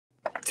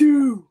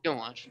2, Don't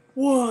watch.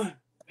 1.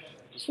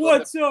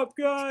 What's up,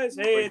 guys?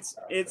 Hey,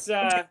 it's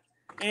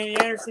Andy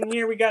Anderson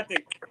here. We got the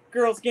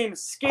girls' game of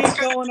skate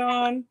going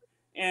on,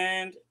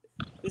 and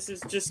this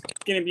is just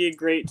gonna be a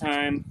great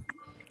time.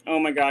 Oh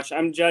my gosh,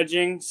 I'm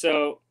judging,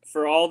 so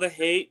for all the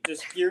hate,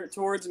 just gear it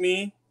towards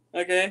me,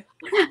 okay?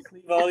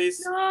 Leave all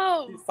these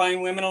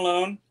fine women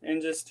alone,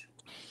 and just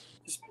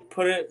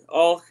put it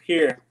all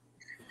here.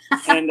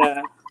 And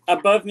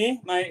above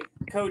me, my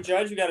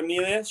co-judge, we got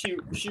Amelia.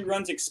 She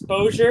runs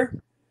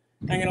Exposure.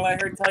 I'm gonna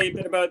let her tell you a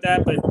bit about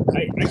that. But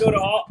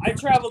I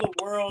travel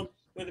the world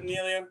with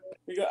Amelia.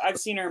 I've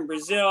seen her in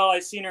Brazil.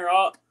 I've seen her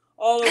all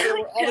over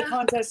all the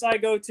contests I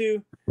go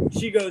to.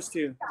 She goes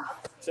to.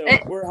 So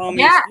we're homies.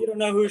 Yeah. If you don't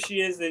know who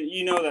she is, then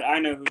you know that I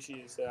know who she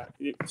is. So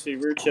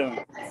we're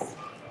chilling.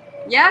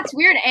 Yeah, it's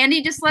weird.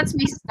 Andy just lets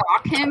me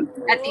stalk him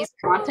at these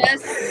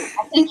contests.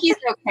 I think he's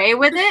okay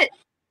with it.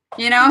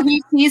 You know,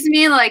 he sees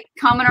me like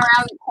coming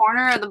around the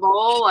corner of the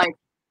bowl, like,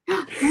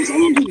 "There's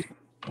Andy.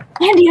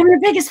 Andy, I'm your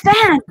biggest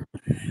fan."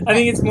 I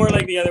think it's more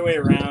like the other way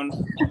around.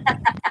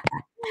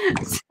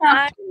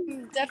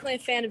 I'm definitely a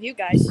fan of you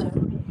guys. So.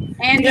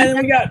 Andy, Yeah, then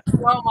we got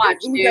so much,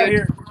 we got dude.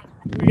 here.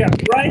 We got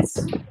Bryce.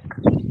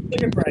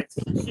 Look at Bryce.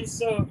 She's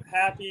so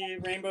happy,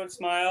 rainbow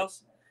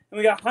smiles. And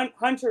we got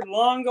Hunter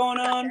Long going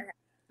on.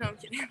 No, I'm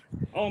kidding.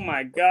 Oh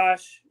my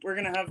gosh, we're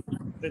gonna have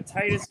the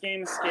tightest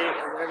game of skate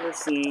I've ever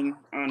seen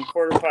on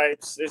quarter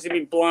pipes. There's gonna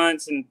be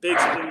blunts and big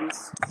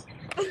spins.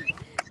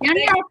 Gonna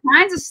be all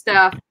kinds of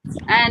stuff,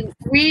 and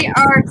we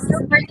are so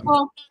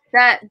grateful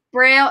that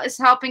Braille is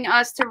helping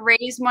us to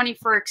raise money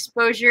for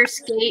Exposure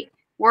Skate.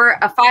 We're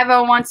a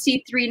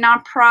 501c3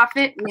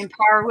 nonprofit. We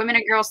empower women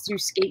and girls through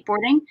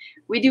skateboarding.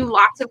 We do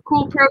lots of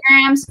cool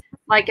programs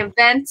like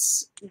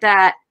events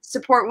that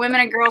support women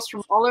and girls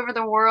from all over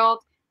the world.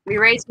 We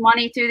raise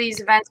money through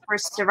these events for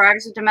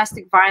survivors of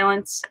domestic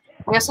violence.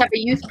 We also have a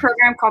youth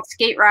program called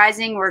Skate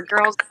Rising, where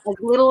girls as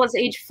little as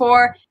age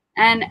 4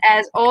 and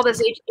as old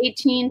as age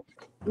 18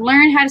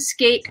 learn how to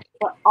skate,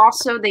 but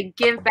also they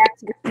give back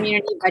to the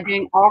community by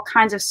doing all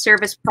kinds of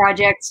service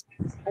projects.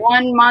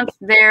 1 month,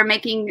 they're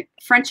making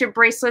friendship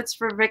bracelets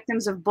for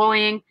victims of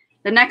bullying.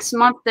 The next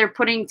month, they're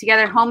putting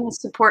together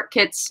homeless support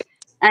kits.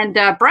 And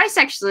Bryce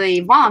actually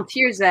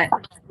volunteers at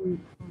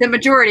the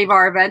majority of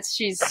our events.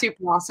 She's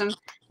super awesome.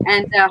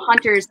 And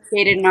Hunter's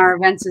skated in our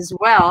events as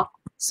well.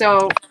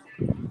 So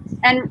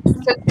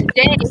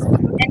today,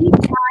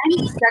 anytime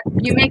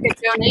that you make a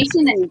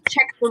donation and you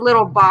check the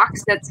little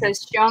box that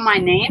says show my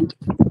name,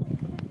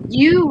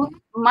 you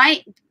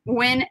might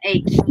win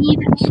a Keen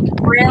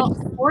Braille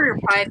quarter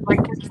pipe like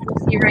this one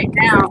you see right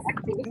now.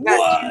 I think it's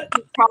about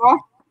 2 feet tall.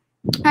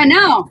 I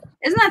know.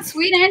 Isn't that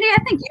sweet, Andy?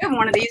 I think you have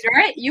one of these,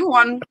 right? You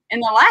won in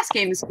the last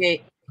game of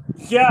skate.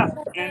 Yeah,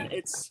 and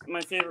it's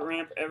my favorite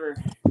ramp ever.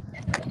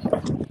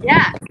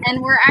 Yeah,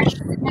 and we're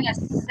actually going to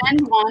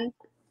send one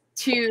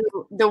to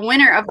the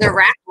winner of the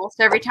raffle.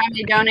 So every time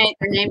they donate,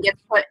 their name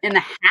gets put in the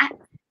hat.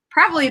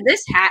 Probably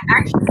this hat,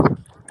 actually.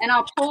 And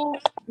I'll pull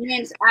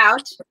names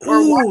out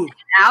or one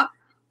out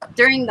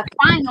during the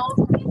finals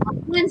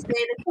on Wednesday,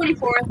 the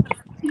 24th,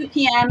 2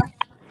 p.m.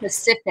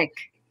 Pacific.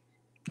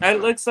 That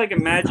looks like a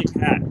magic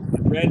hat.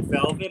 Red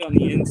velvet on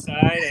the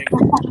inside.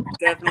 I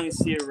definitely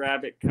see a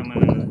rabbit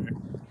coming out of there.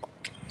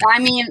 I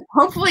mean,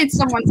 hopefully it's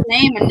someone's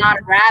name and not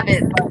a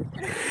rabbit, but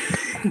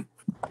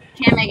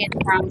can't make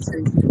any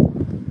promises.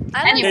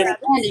 Anyway,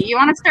 Andy, you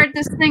want to start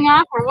this thing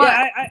off or what?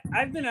 Yeah,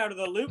 I've been out of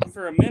the loop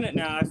for a minute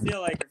now. I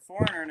feel like a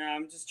foreigner now.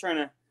 I'm just trying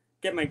to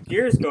get my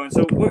gears going.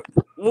 So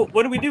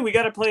what do we do? We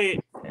got to play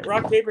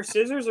rock, paper,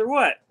 scissors or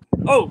what?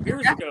 Oh, here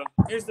we go.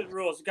 Here's the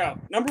rules. Go.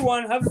 Number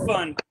 1, have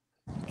fun.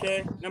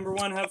 Okay? Number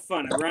 1, have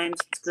fun. It rhymes.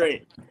 It's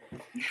great.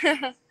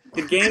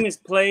 The game is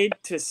played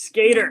to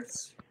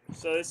skaters.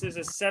 So this is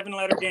a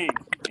 7-letter game.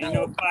 Ain't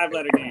no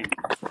 5-letter game.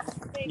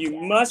 You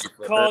must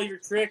call your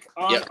trick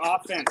on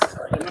offense.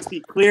 It must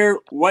be clear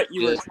what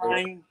you are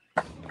trying.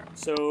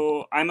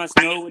 So I must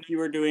know what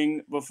you are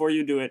doing before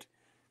you do it.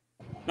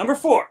 Number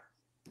 4,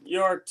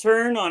 your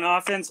turn on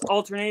offense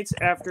alternates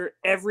after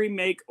every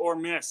make or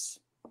miss.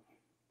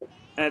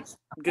 That's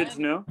good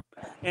to know.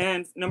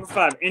 And number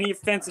 5, any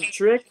offensive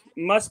trick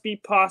must be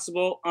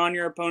possible on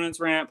your opponent's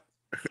ramp.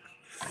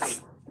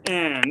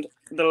 And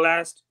the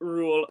last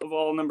rule of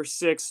all, number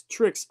 6,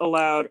 tricks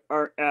allowed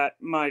are at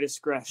my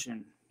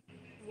discretion.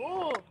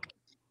 Whoa.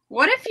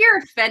 What if you're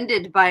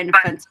offended by an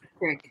offensive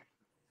trick?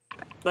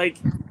 Like,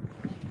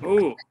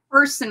 ooh.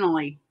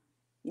 Personally.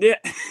 Yeah.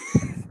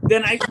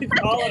 Then I could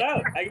call it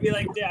out. I could be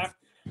like, yeah.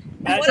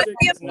 What if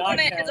the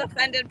opponent is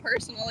offended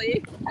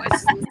personally by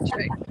the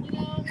trick?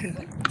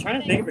 I'm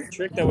trying to think of a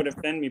trick that would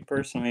offend me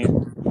personally.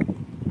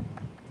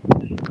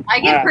 I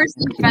get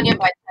personally offended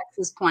by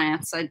Texas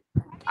plants.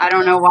 I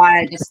don't know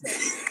why. I just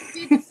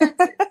Be defensive.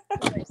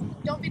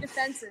 Don't be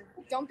defensive.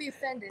 Don't be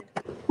offended.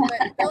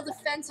 But build a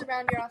fence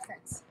around your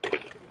offense.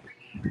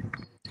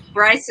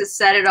 Bryce has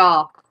said it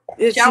all.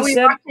 Shall we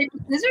rock, paper,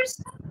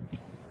 scissors?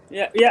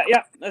 Yeah.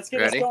 Let's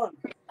get this going.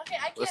 Okay,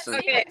 I can't Listen. see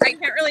Okay, it. I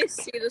can't really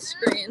see the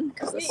screen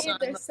because the Me sun.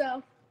 either,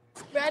 so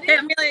Ready? Hey,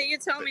 Amelia, you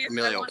tell me if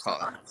Amelia I will want call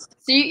to. it. So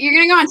you're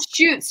gonna go on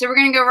shoot. So we're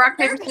gonna go rock,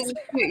 paper, scissors,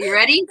 shoot. You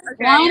ready?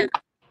 Okay, 1, yeah.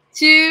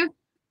 2,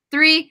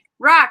 3,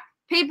 rock,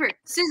 paper,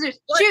 scissors,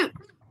 What? shoot.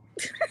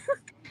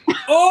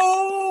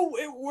 Oh,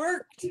 it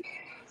worked.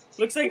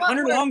 Looks like What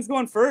Hunter worked? Long's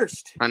going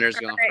first. Hunter's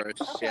going Alright.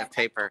 first. Yeah,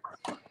 paper.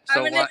 I'm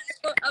So gonna what?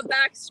 do a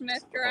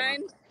backsmith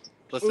grind.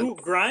 Listen, Ooh,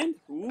 grind.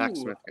 Ooh,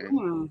 backsmith game.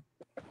 Hmm.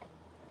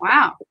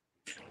 Wow.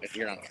 If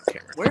you're on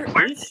camera.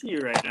 where is she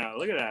right now?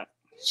 Look at that.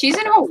 She's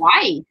in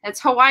Hawaii. That's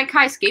Hawaii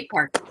Kai Skate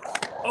Park.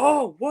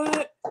 Oh,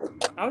 what?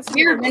 I was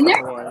You ever been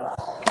there?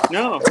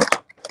 No,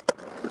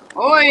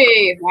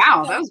 Oi!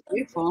 Wow, that was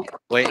beautiful.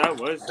 Wait, that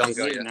was don't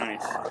go really yet.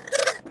 nice.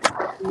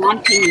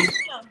 Montana.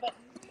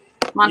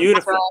 Montana.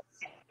 Beautiful.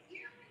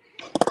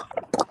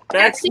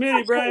 Back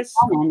Smitty, Bryce.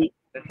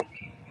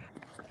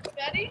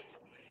 Ready?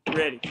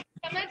 Ready.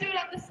 I'm gonna do it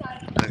on this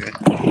side. Okay.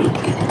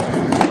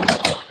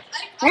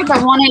 There's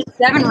a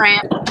 187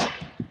 ramp.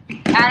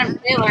 Adam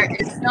Taylor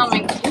is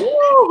filming.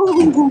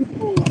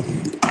 Woo!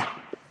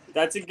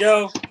 That's a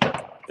go.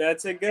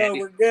 That's a go. Andy.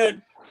 We're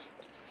good.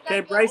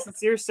 Okay, Bryce,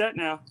 it's your set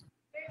now.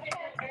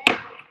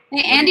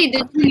 Hey Andy,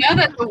 did you know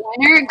that the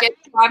winner gets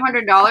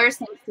 $500 thanks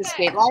to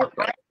Skate Light?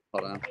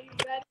 Hold on. Are you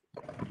ready?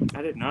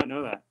 I did not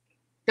know that.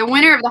 The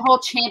winner of the whole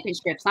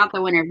championships, not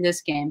the winner of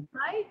this game.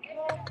 My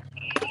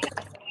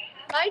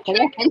Oh, yeah,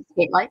 trick thanks,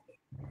 Skate Light.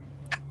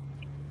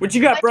 What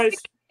you got, Bryce?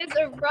 is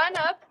a run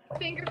up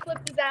finger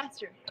flip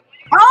disaster.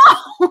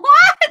 Oh,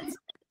 what? Ready?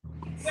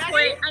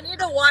 Wait, I need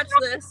to watch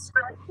this.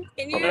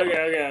 Can you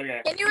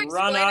Okay. can you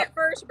Run explain up. it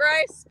first,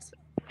 Bryce?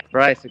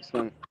 Bryce,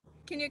 explain.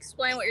 Can you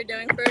explain what you're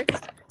doing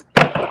first?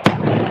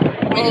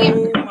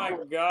 Oh my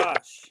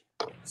gosh.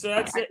 So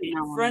that's the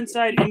front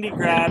side indie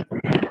grab.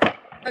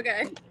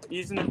 Okay.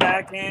 Using the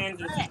backhand,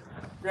 just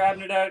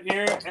grabbing it out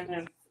here and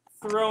then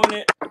throwing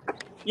it.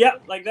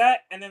 Yep, like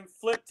that, and then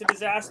flip to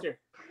disaster.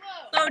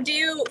 So do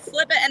you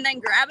flip it and then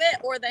grab it,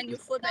 or then you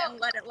flip it and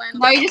let it land?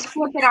 No, you just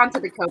flip it onto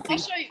the I'll coping.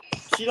 show you.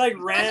 She like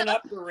ran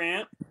up the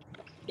ramp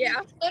Yeah.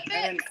 Flip and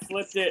it. then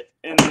flipped it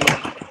and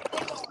then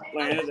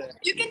landed there.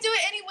 You can do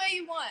it any way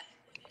you want.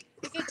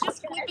 If it's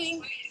just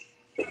flipping,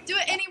 do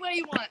it any way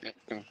you want. Yeah,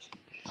 come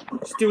on.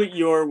 Just do it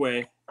your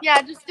way.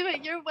 Yeah, just do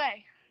it your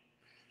way.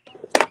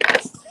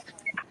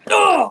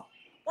 Oh!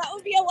 That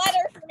would be a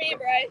letter for me,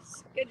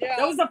 Bryce. Good job.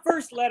 That was the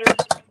first letter.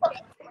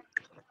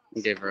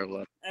 You gave her a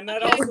look. And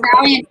that Okay. also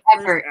Valiant was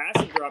the effort. first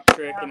acid drop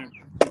trick in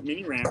a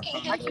mini ramp.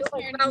 That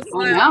was Oh,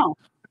 loud.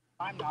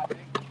 no.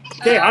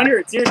 Okay, Hunter,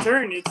 it's your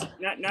turn. It's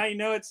now you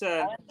know it's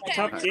a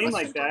tough game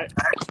like that.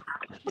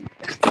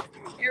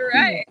 You're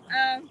right.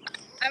 I'm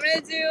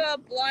gonna do a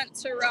blunt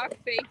to rock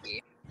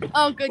fakie.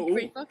 Oh, good Ooh.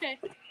 grief. Okay.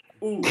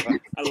 Ooh,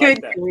 I like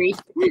Good that. grief.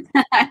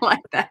 I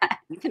like that.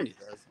 You can do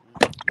this.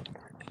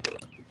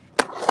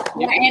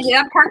 Yeah, Andy,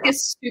 that park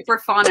is super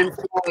fun and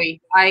flowy.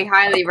 I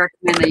highly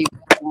recommend that you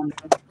go one.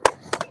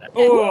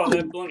 Oh,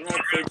 that blunt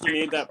rock fake you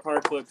made that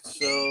park look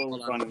so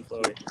fun and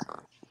flowy.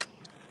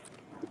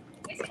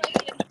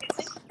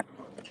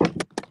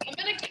 I'm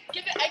gonna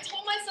give it. I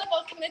told myself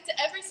I'll commit to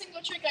every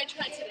single trick I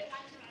try today.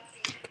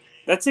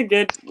 That's a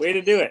good way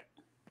to do it.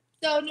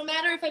 So no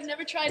matter if I've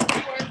never tried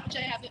before, which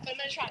I haven't, but I'm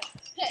gonna try it.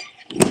 Okay.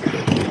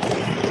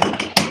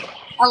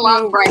 I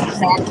love Bryce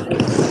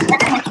Wettstein.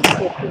 Everyone should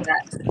go through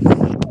that.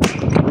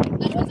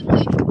 That wasn't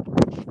me.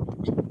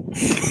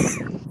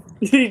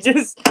 You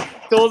just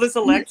told us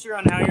a lecture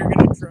on how you're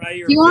gonna try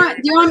your. Do you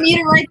want me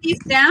to write these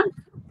down?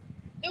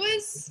 It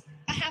was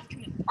a half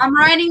commit. I'm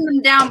writing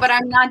them down, but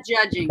I'm not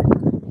judging.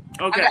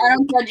 Okay, I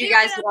don't judge you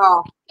guys at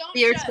all. Don't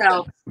Be judge.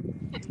 yourself.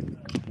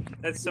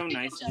 that's so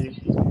nice of you.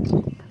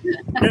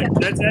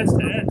 That's S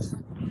to S.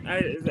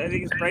 I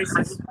think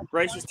it's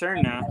Bryce's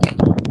turn now.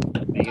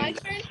 My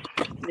turn.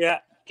 Yeah.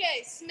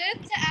 Okay, Smith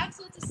to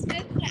Axel to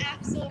Smith to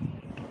Axel.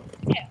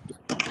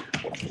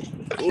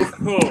 Ooh.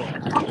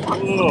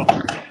 Ooh.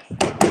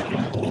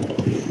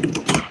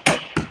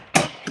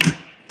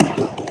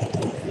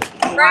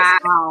 Bryce,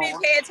 Wow. make me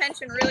pay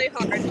attention really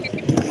hard. Can you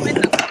win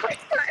the first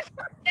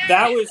time?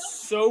 That was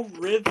so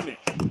rhythmic.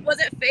 Was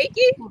it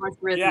fakie? So much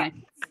rhythmic.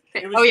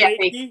 It was Oh, yeah,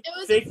 fakey. It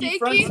was Fakey a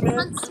front fakie Smith.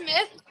 from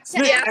Smith to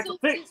Smith, Axel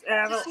fix, to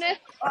Axel. Smith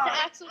to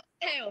Axel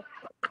tail.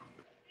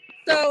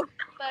 So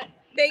But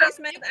fakie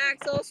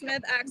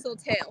Smith, axel,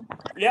 tail.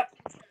 Yep.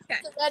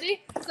 so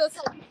ready? So it's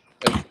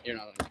like You're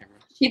not on camera.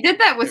 She did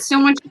that with so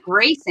much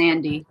grace,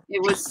 Andy.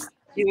 It was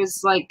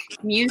like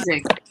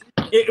music.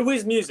 It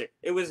was music.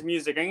 It was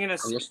music. I'm gonna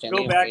you're go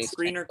standing back, way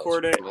screen too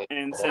record close it, to it.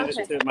 and send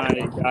it to my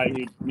guy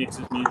who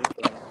mixes music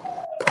for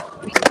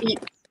me.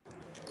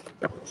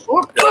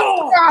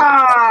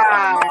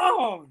 Ah,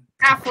 Oh!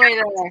 halfway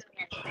there.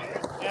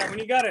 Yeah, when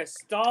you gotta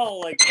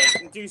stall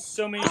and do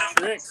so many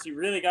tricks, you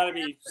really gotta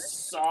be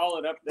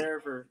solid up there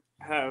for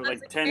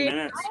like 10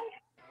 minutes.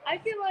 I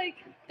feel like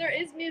there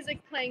is music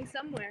playing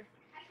somewhere.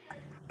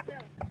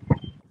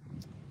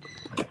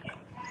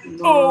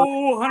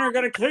 Oh, Hunter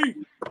got a key.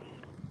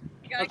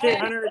 You got Okay, it?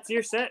 Hunter, it's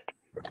your set.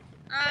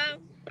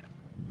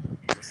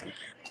 It's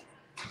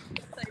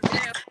like,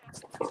 damn.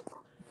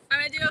 I'm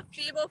gonna do a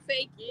feeble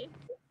fakie.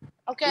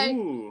 Okay.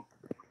 Ooh.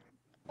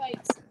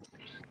 fights.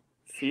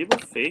 Feeble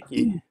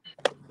fakey.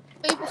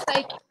 Feeble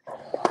fake.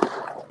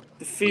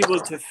 The feeble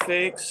to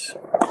fakes.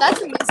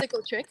 That's a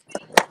musical trick.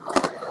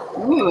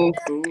 Ooh.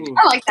 Ooh.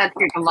 I like that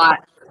trick a lot.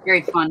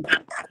 Very fun.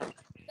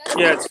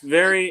 Yeah, it's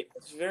very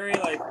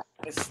like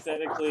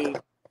aesthetically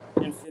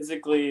and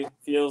physically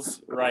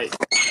feels right.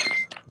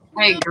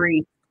 I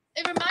agree.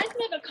 It reminds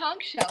me of a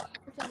conch shell.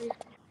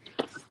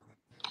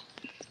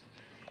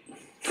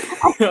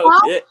 Yeah,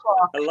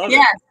 I love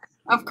Yes,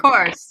 of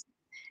course.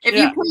 If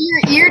Yeah. you put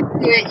your ear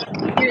to it, you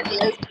can hear the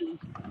ocean.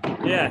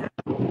 it. Yeah.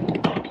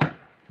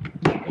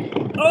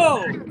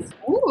 Oh!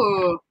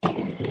 Ooh.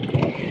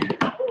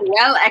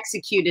 Well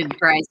executed,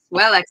 Bryce.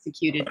 Well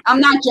executed. I'm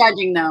not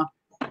judging though.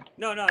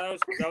 No, that was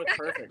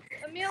perfect.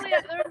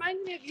 Amelia, that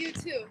reminds me of you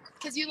too,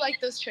 because you like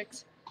those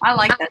tricks. I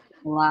like that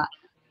a lot.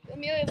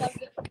 Amelia loves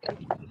it.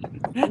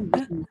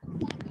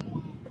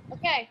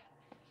 Okay,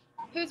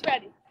 who's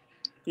ready?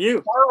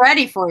 You. We're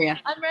ready for you.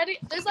 I'm ready.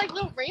 There's like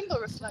little rainbow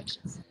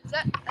reflections. Is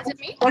it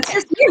me? That's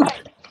just you.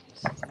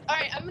 All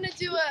right, I'm gonna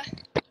do a.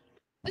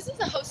 This is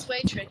a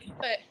Josue trick,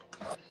 but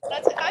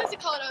I was to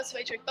call it a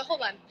Josue trick. But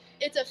hold on,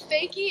 it's a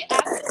fakey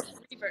axle to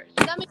reverse.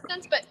 Does that make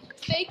sense? But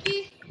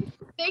fakey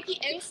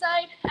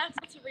inside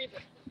axle to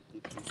reverse.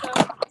 So.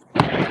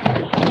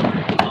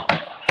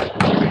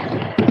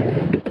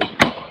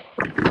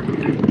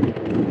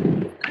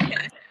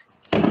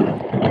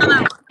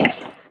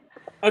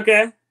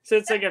 Okay. So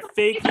it's like a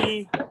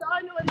fakey That's all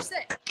I know what to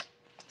say.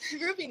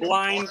 Ruby knows.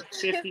 blind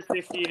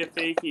 50-50 to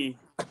fakey.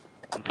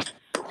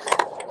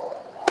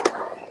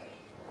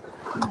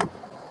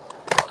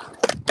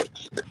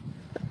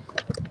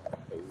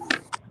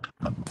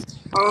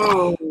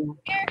 Oh.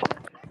 Here.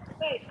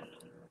 Wait.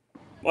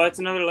 Well, that's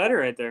another letter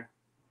right there.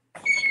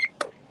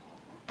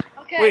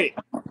 Okay. Wait.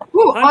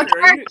 Ooh, Hunter,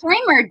 are Jared you-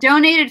 Kramer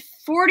donated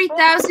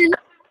 40,000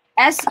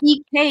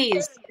 SEKs.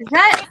 Is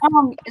that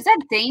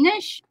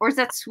Danish or is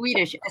that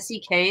Swedish?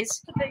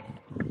 SEKs.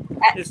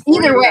 Is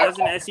Either way,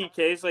 40,000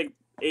 SEKs like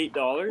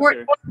 $8 Four-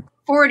 or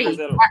 40. is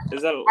that a I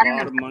don't lot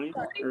know. of money?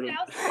 Or-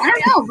 I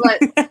don't know, but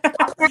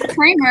Jared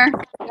Kramer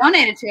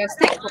donated to us.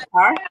 Thanks,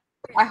 Lakar.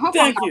 I hope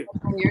Thank I'm you.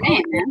 not saying your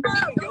name, man.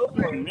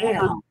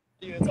 Man.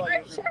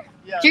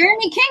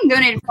 Jeremy King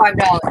donated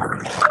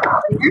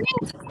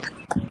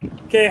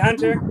 $5. Okay,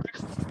 Hunter.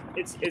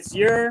 It's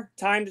your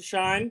time to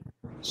shine.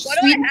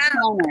 Swedish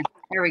owner.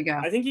 There we go.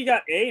 I think you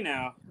got A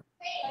now.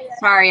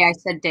 Sorry, I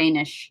said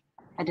Danish.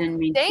 I didn't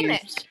mean to.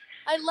 Danish.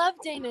 I love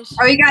Danish.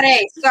 Oh, you got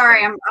A.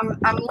 Sorry, I'm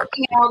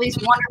looking at all these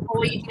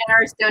wonderfully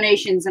generous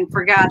donations and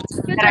forgot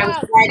Good that I was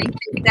job. writing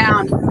things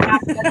down.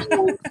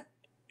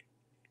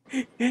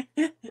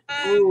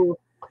 Ooh.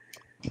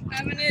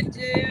 I'm gonna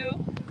do.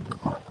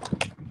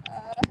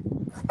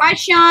 Bye,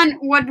 Sean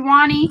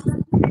Wadwani.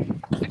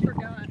 I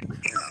forgot.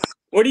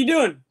 What are you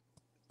doing?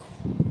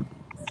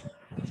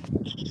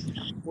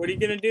 What are you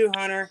gonna do,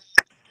 Hunter?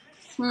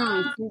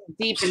 He's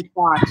deep in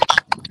thought.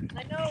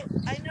 I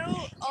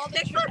know all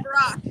the Pick up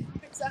rock.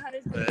 tricks that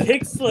Hunter's been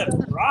Kick flip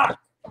rock.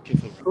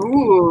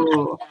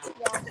 Ooh.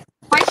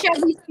 Bye,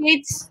 Shelby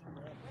Skates.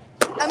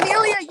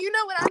 Amelia, you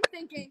know what I'm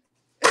thinking.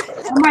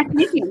 What am I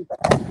thinking?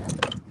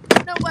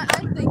 You know what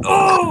I'm thinking.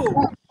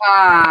 Oh!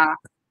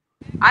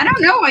 I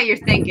don't know what you're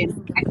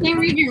thinking. I can't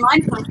read your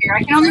mind from here.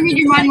 I can only read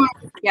your mind when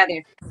we're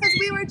together. Because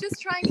we were just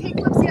trying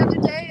kickflips the other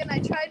day, and I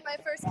tried my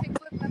first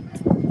kickflip. Remember?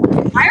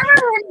 I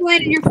remember when you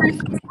landed your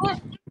first flip.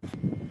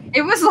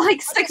 It was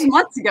like 6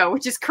 months ago,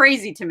 which is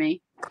crazy to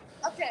me.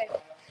 Okay.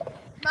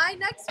 My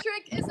next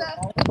trick is a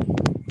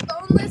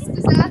boneless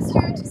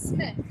disaster to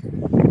Smith.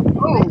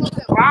 Oh,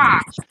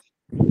 gosh.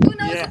 Who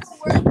knows Yes. if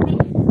it'll work?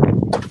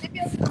 Maybe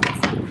I'll do it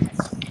myself.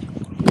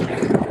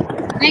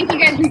 Thank you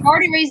guys. We've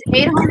already raised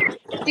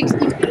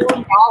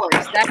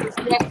 $864. That is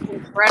just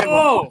incredible.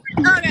 Oh!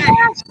 Okay.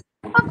 Gosh,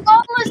 a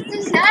boneless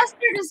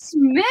disaster to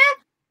Smith?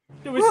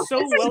 It was so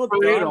This is well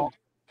brutal. done.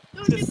 It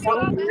was Just just so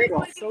so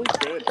brutal. So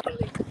good.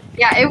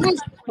 Yeah, it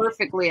was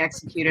perfectly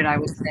executed, I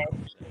would say.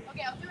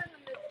 Okay, I'll do it in the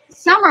middle.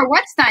 Summer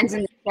Wettstein's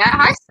in the chat.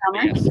 Hi,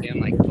 Summer. Yeah, see,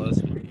 I'm like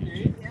close.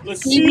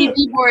 Let's see it.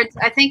 PvP boards.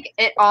 I think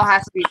it all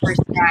has to be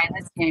first try in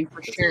this game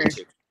for sure.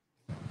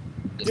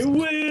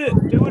 Do it.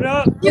 Do it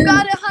up. You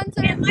got it,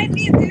 Hunter. It might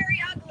be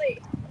very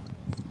ugly.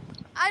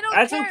 I don't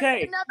That's care. okay.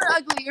 You're never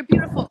ugly. You're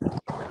beautiful.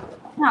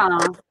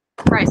 Aw,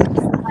 Bryce,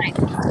 nice.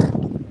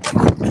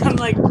 I'm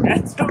like,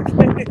 that's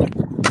okay.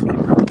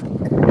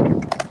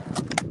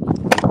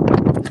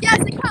 Yes,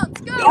 it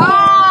counts. Go.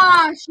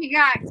 Oh, she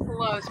got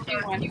close. She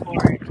went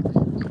for it.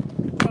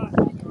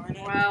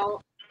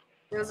 Well,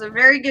 it was a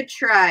very good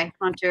try, I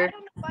Hunter.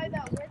 don't know why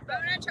that worked.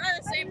 I'm gonna try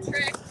the same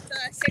trick.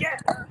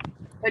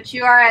 But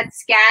you are at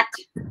scat.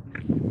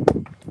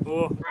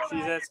 Oh,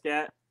 she's that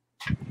scat.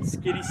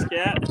 Skitty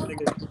scat.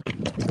 Like a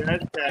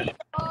bad cat.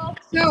 Oh,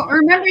 So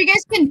remember, you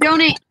guys can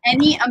donate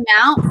any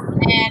amount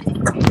and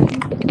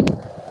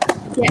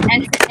get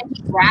enter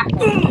any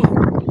raffle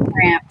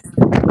ramp.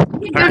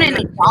 You can donate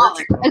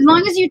 $1 as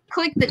long as you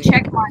click the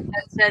check mark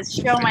that says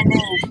 "Show my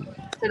name,"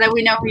 so that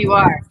we know who you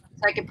are.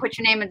 So I can put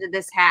your name into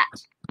this hat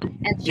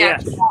and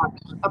shout Yes. you out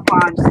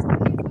upon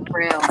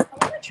Braille. I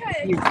want to try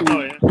it. You Oh can.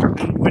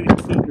 yeah, and when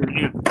it's keen your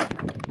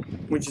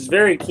hand, which is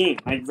very keen,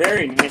 like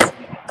very nice,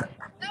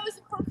 That was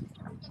a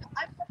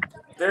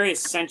perfect. very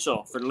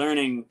essential for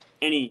learning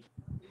any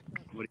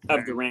What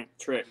of the ramp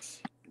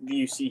tricks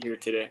you see here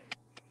today.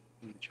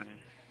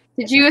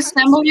 Did you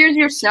assemble yours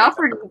yourself,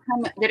 or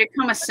did it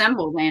come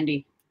assembled,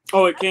 Andy?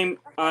 Oh, it came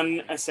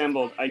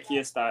unassembled,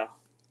 IKEA style.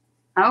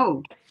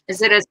 Oh,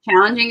 is it as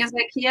challenging as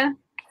IKEA?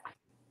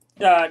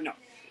 No.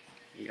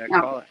 You gotta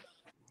No. call it.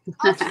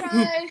 I'll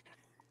try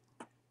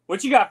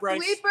What you got,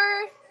 Bryce?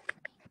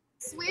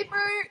 sweeper.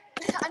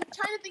 I'm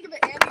trying to think of it,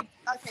 Andy.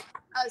 Okay,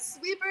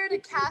 sweeper to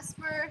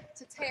Casper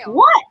to tail.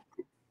 What?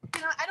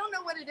 You know, I don't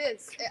know what it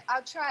is.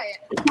 I'll try it.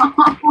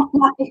 Oh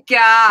my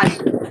gosh!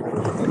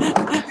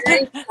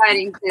 Very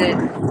exciting, kid.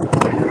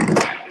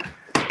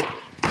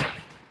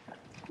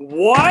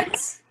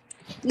 What?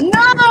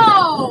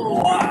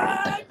 No!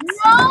 What?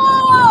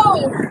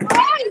 No!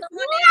 Right,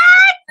 what?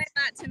 Say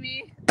that to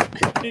me.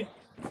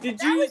 Did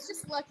That you? was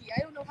just lucky. I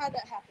don't know how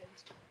that happened.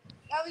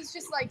 That was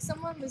just like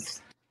someone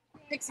was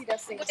pixie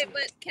dusting. Wait,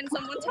 but can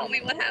someone tell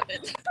me what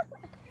happened?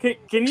 Can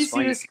you see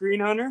Explain the it. screen,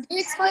 Hunter? Can you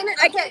explain it?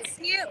 I can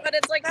see it, but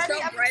it's like so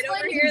Ready? I'm bright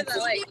over explaining here it. that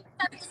like.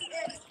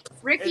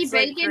 Ricky It's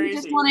like Bacon,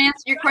 just crazy. want to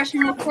answer your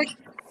question real quick.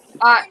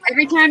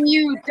 Every time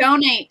you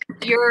donate,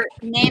 your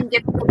name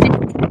gets put in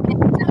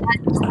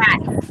the hat.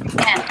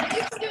 Again.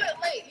 You can do it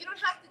late. You don't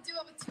have to do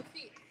it with 2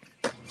 feet.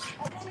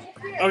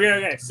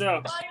 Okay.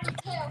 So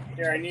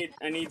here, I need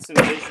some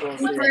visuals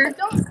here. Super,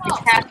 Don't fall.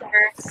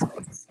 Casper.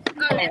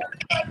 Okay.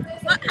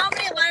 How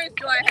many letters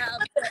do I have?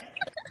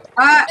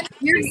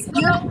 You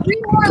have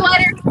 3 more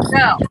letters to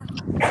go.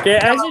 Okay,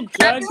 as a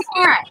judge,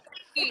 All right.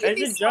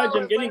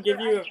 I'm gonna give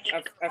you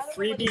a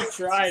freebie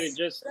try to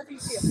just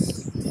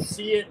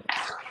see it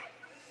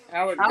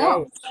how it Oh.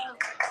 goes.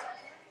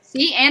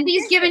 See,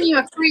 Andy's giving you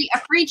a free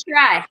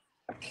try.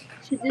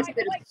 She just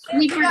did a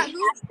sweeper and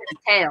a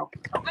tail.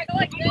 I go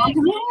like this. Come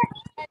here.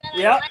 And then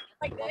Yep. I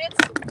like this.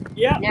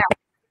 Yep. Yeah.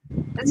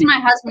 This is my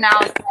husband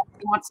Alex.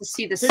 He wants to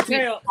see the Good sweet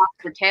tail.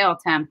 for tail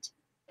attempt.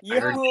 Yo,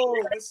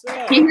 what's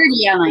up? He heard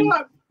yelling.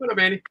 What up,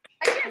 Andy?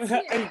 I can't see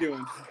How you it.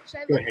 doing? Should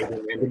I Good, look? hey,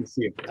 man. Good to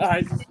see you.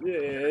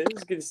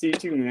 It's good to see you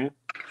too, man.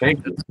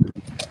 Thank you.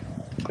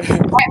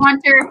 Right,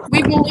 Hunter,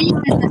 we believe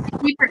in the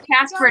sweeper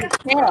Casper and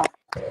tail.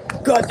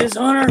 Got this,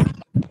 Hunter.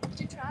 Did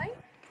you try?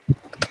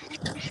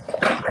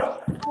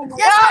 Oh my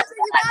Yes, God.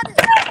 you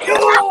got it.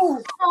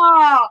 Yo!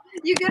 Oh,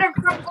 you could have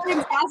probably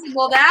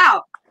impossible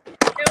out. It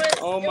was.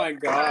 Oh it my was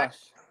gosh.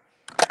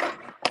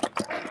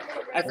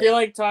 I feel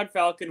like Todd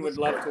Falcon would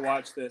love to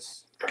watch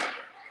this.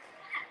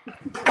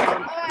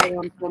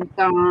 Dun, dun,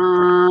 dun.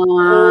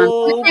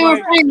 Oh They were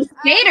my- playing with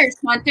skaters,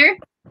 Hunter.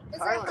 Is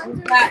that We've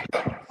Hunter? got a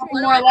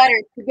couple more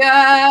letters to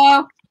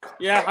go.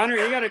 Yeah, Hunter,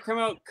 you gotta come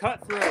out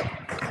cut through.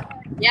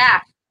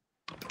 Yeah.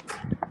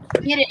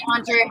 Get it,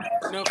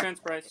 Hunter. No offense,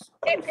 Bryce.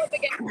 It was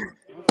again.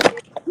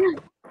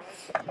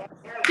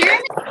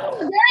 Jeremy,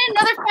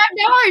 another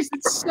 $5.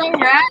 It's so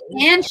rad.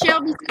 And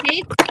Shelby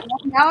Skates,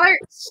 $1.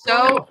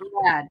 So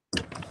rad.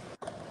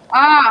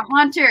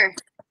 Hunter.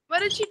 What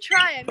did she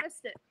try? I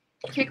missed it.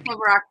 Kickflip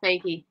rock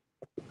fakie.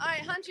 All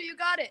right, Hunter, you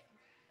got it.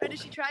 Or did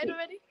she try it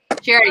already?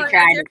 She already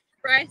tried it.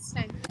 Bryce.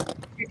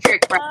 Your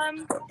trick, bro.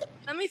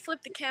 Let me flip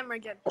the camera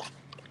again.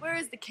 Where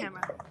is the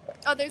camera?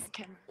 Oh, there's the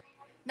camera.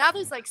 Now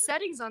there's like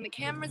settings on the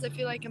cameras. I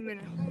feel like I'm in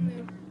a whole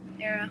new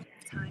era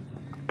of time.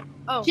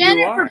 Oh,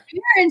 Jennifer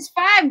Barron's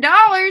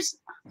 $5.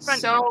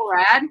 Front So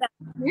rad.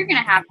 You're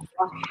gonna have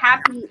a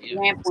happy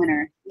ramp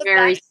winner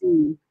very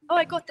soon. oh,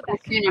 I got the As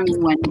back. soon, I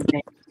mean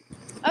Wednesday.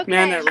 Okay,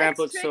 Man, that ramp next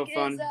looks so trick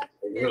fun. is,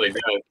 It really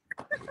does.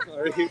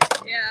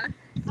 Yeah.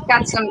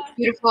 Got some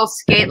beautiful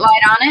skate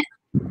light on it.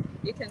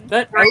 You can.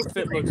 That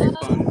outfit looks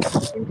fun.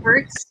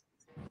 Inverts.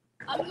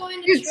 I'm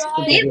going to Dude,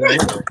 try.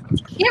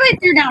 Haley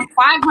threw down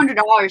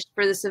 $500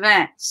 for this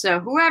event. So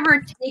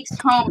whoever takes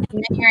home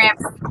the mini ramp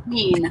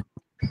 15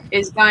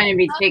 is going to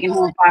be taking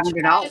home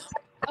 $500.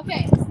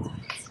 Okay.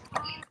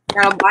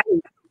 That'll buy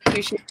you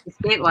 2 shifts of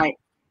skate light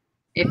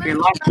if you're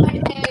lucky.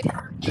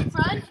 A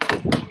front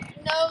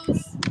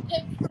nose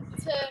hip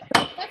to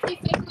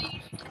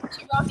 50-50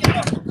 to rock and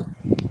roll.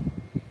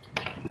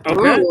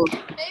 Okay. Ooh.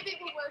 Maybe it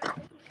will work.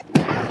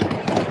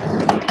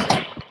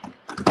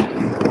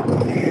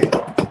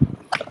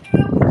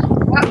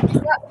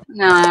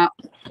 No.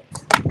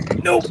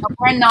 Nope.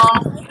 No.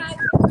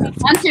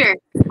 Hunter,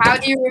 how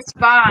do you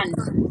respond?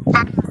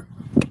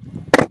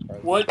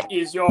 What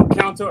is your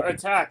counter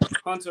attack,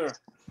 Hunter?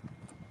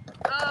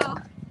 Oh,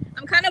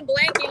 I'm kind of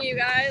blanking, you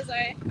guys.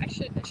 I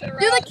should have.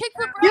 Do the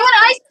kickflip Do rock.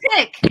 an ice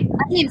pick.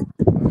 I mean,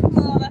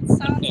 Oh, that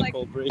sounds like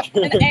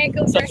breaker. an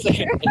ankle Sounds like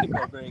breaker. an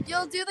ankle breaker.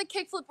 You'll do the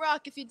kickflip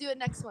rock if you do it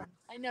next one.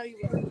 I know you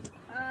will.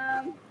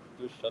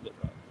 Do shut it,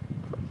 bro.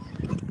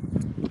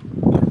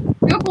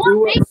 go Do for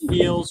what it.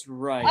 feels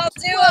right. I'll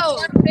do Whoa. a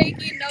one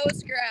fakey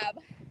nose grab.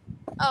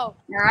 Oh, All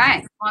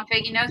right. One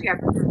fakey nose grab.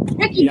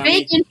 Ricky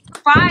Yummy. Bacon,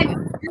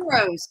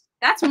 €5.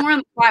 That's more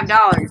than $5.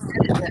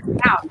 That is a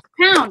pound.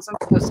 Pounds.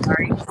 I'm so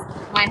sorry.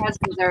 My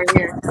husband's over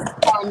here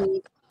telling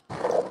me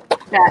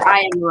that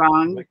I am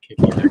wrong. Like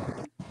kicking there.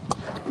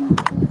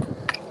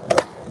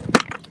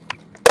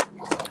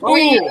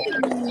 Wee.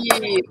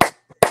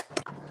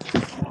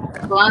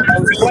 Blunt. That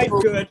was quite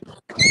good.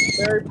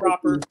 Very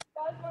proper.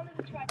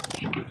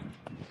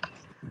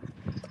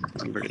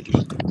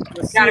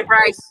 Let's Got see it,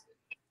 Bryce.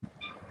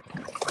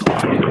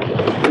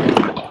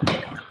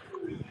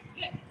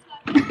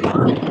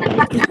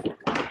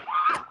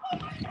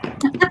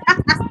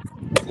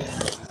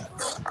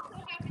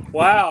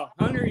 Wow,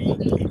 Hunter, you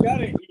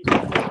got it.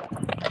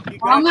 You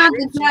I'm not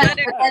great the judge,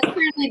 success. but that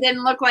certainly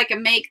didn't look like a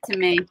make to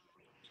me.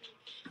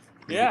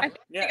 Yeah, I got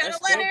that's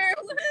a letter.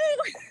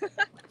 Woo!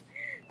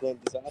 The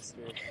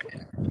disaster.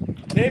 good.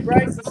 Hey,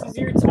 Bryce, this is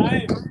your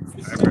time.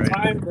 This is your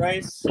time,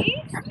 Bryce.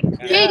 Yeah.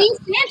 JD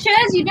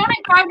Sanchez, you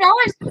donate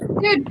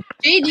 $5, dude.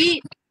 JD,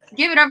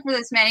 give it up for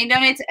this man. He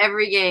donates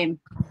every game.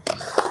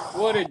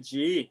 What a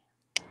G.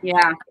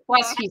 Yeah.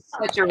 Plus, he's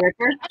such a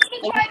ripper.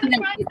 I'm gonna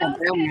try this run. That was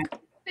Brilliant.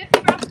 50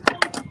 rounds.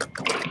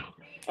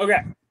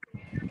 Okay.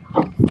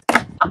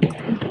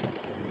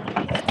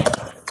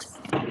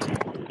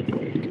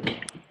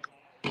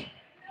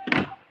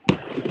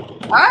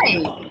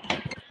 Hi.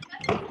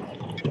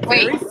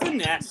 Wait, Very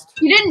finessed.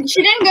 she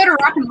didn't go to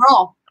rock and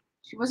roll.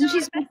 Wasn't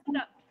she supposed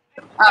to?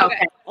 Oh,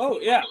 okay. Oh,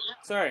 yeah.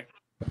 Sorry.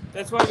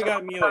 That's why we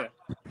got Amelia.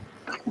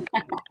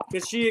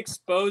 Because she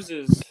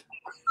exposes.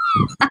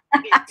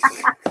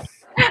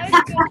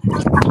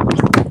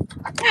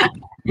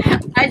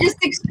 I just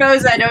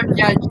expose, I don't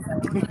judge.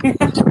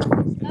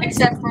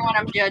 Except for when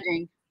I'm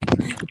judging.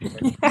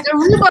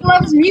 Aruba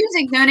Loves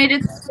Music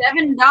donated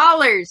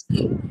 $7.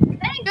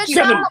 Thank you.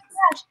 Seven. Oh my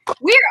gosh.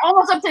 We're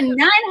almost up to $900.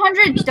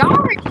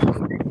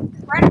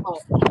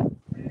 Incredible.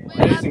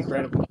 That is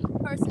incredible.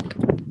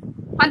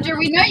 Hunter,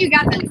 we know you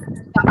got the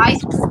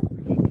ice.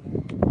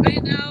 I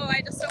know.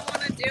 I just don't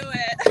want to do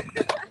it.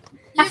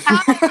 You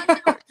got it,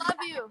 Hunter. We love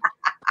you.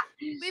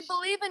 We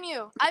believe in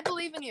you. I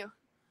believe in you.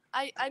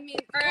 I mean,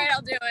 All right,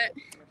 I'll do it.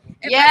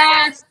 If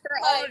Yes. for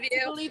all of I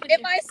you. believe in If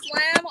you. I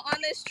slam on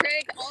this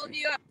trick, all of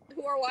you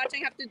who are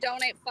watching have to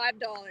donate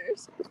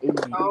 $5.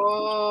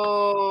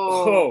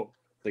 Oh. Oh.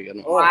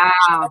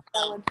 Wow.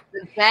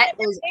 The bet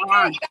is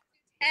on. You got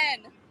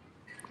 10.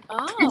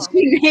 Oh.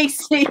 She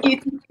makes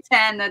it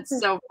 10. That's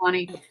so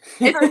funny.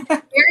 It's a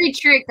scary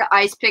trick to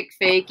ice pick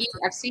fakie.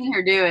 I've seen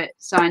her do it,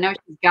 so I know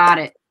she's got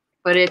it.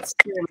 But it's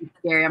really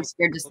scary. I'm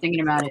scared just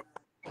thinking about it.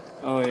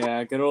 Oh,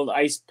 yeah. Good old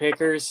ice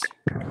pickers.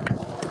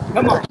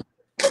 Come on.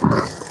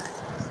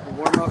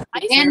 Warm up.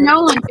 And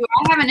Nolan, do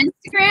I have an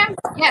Instagram?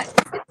 Yes,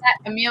 it's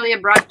at Amelia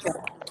Broadcast.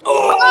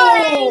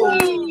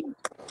 Oh!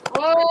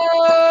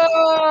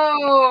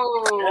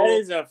 Whoa! That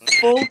is a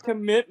full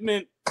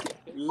commitment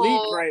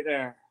leap right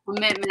there.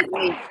 Commitment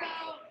leap.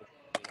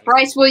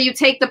 Bryce, will you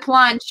take the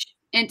plunge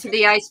into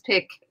the ice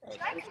pick?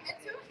 Should I commit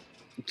to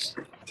it?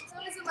 So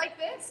is it like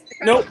this?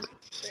 Nope.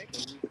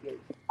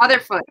 Other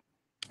foot.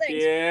 Thanks.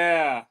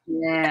 Yeah.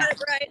 Yeah. Got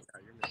it right.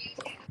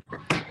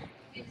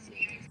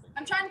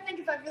 I'm trying to think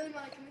if I really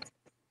want to commit to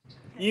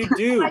it. You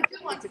do. I do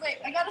want to. Wait,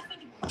 I gotta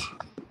think about it.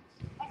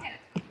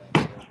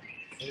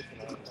 Okay.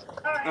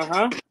 All right.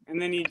 Uh-huh.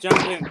 And then you jump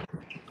in.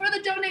 For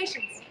the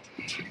donations.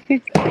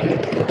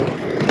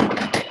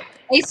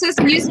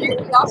 Asus Music,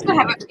 we also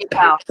have a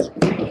PayPal.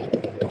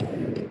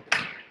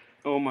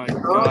 Oh, my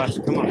gosh.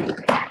 Come on.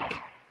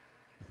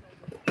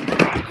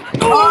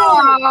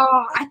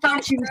 Oh, I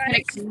thought she was going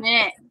to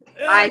commit.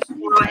 I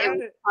You saw had it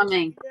was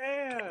coming.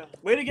 Yeah.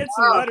 Way to get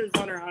some letters,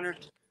 Hunter.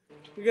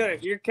 You got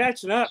it. You're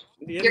catching up.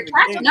 At the end You're of the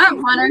catching game. up,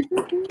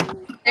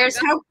 Hunter. There's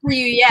hope for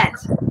you yet.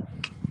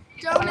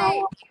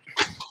 Donate.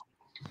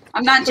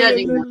 I'm not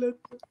judging them.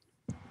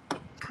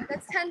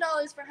 That's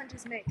 $10 for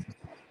Hunter's make.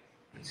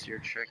 It's your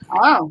trick.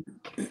 Oh.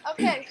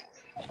 Okay.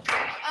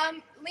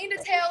 Lean to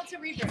tail to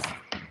reverse.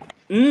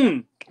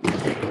 Mmm.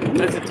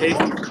 That's a taste.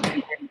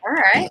 All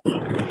right.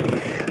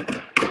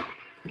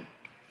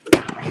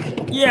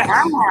 Yeah.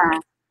 Ah, Wow.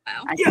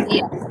 I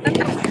see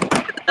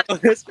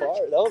it. This far?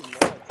 That was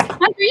nice.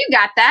 Hunter, you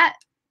got that.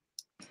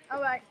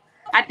 All right.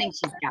 I think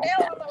she's got Tail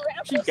that. on the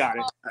ramp She was got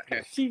it.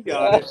 small. She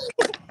got it.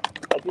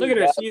 Look at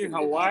her. She's in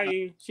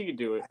Hawaii. She could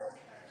do it.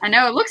 I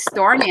know, it looks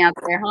stormy out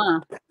there, huh?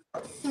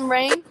 Some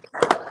rain.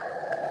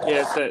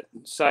 Yeah, it's that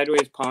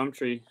sideways palm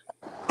tree.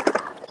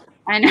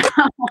 I know.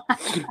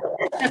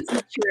 That's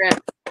a trip.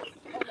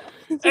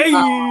 Hey!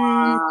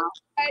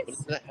 What does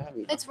that have?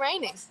 It's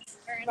raining.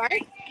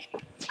 Right?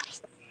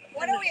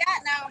 What are we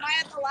at now? Am I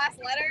at the last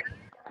letter?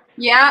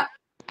 Yeah,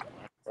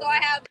 So I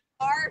have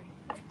R.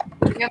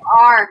 you have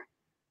R.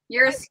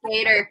 You're a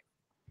skater.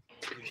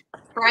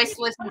 Bryce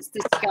listens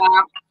to ska.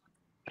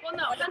 Well,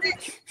 no.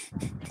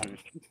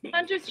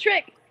 Hunter's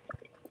trick.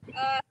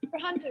 For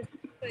Hunter.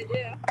 I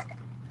do.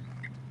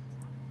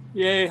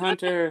 Yay,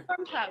 Hunter.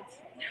 Storm clouds.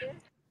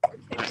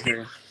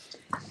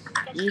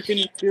 You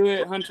can do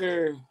it,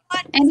 Hunter.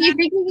 And do you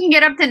think we can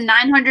get up to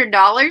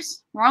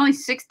 $900? We're only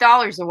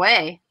 $6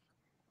 away.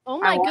 Oh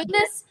I my want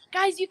goodness.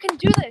 Guys, you can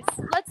do this.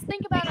 Let's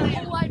think about our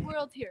whole wide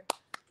world here.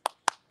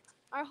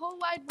 Our whole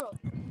wide world.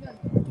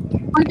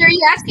 Hunter, are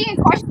you asking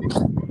a question?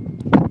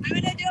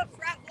 I'm gonna do a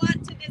front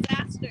blunt to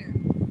disaster.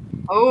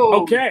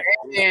 Oh, Okay.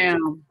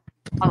 damn.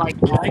 I like I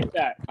that. like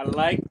that. I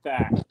like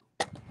that.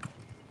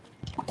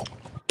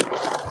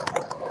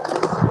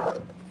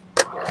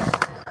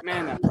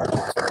 Man, that part.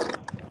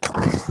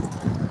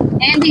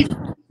 Andy,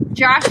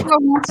 Joshua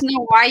wants to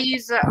know why you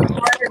use a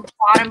harder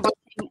bottom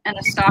bushing and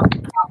a softer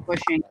top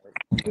bushing.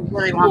 He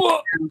really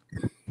wants to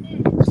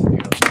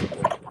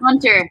know.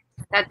 Hunter,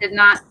 that was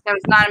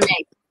not a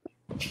make.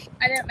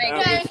 I didn't make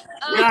Okay. it.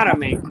 Not a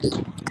make.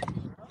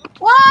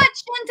 What?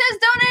 Shintez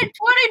donated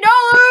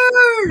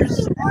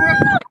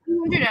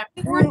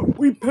 $20.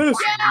 We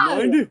passed Wow.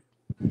 90.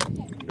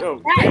 Oh,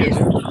 That damn. is-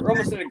 We're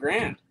almost at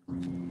 $1,000.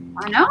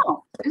 I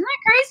know. Isn't that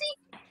crazy?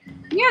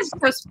 You guys are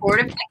so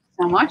supportive. Thank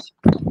you so much.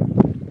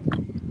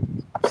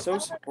 So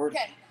supportive.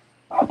 Okay.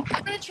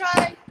 I'm gonna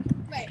try.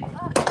 Wait.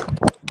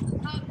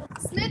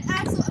 Smith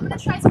Axel. I'm gonna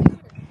try something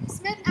weird.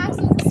 Smith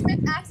Axel.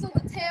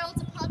 The tail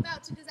to pop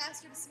out to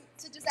disaster.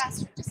 To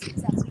disaster. Just to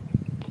disaster.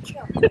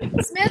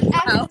 No. Smith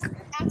Axel. The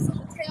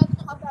tail to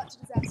pop out to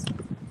disaster.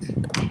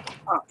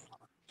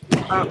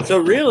 So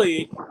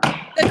really,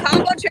 The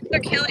combo tricks are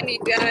killing me,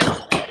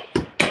 guys.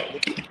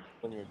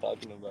 When you were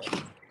talking about.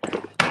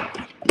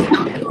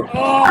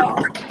 oh,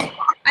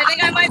 I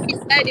think I might be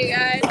dead, you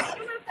guys.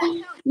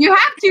 You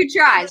have 2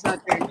 tries,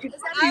 Hunter.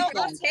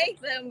 I'll take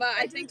them, but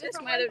I think this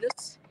might have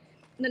just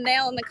the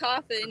nail in the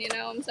coffin. You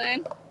know what I'm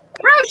saying?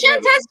 Bro,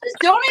 Shintez just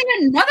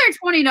donated another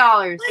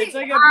 $20. it's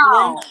like a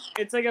Wow. blunt.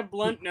 It's like a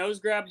blunt nose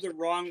grab the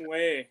wrong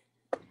way.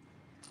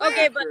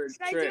 Okay, but For a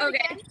Should I do trick. it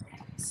okay. again?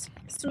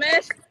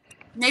 Smith.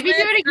 Maybe do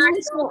it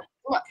again. So,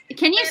 look,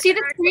 can you see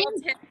the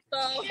screen? So,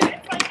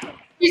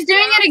 He's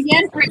doing it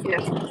again for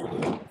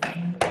you.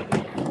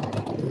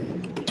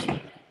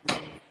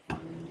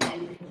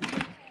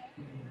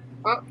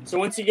 So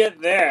once you get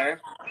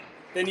there,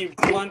 then you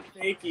blunt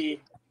fakie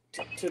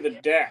to the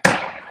deck.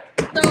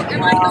 so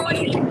am I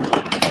going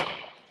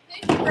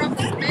from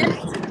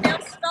Smith to tail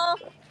stall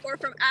or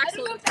from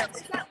Axel to tail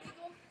stall?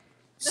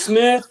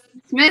 Smith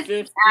Smith,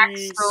 50.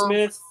 Axel,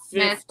 Smith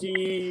Smith,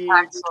 50.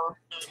 Axel.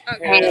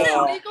 Okay. Is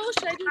tail. that legal?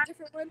 Should I do a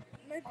different one?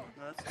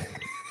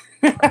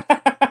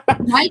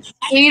 Mike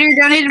Skater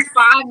donated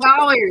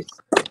 $5.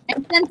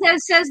 And Shintez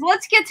says,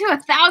 let's get to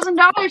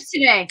 $1,000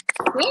 today.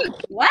 Wait,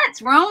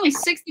 let's. We're only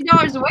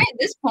 $60 away at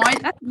this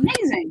point. That's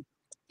amazing.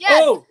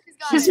 Yes. Oh, He's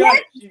got she it. got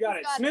it. She got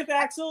it. Got it. Smith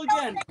Axel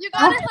again. You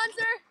got it,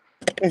 Hunter.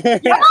 Come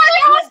Yes. on,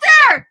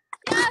 Alistair!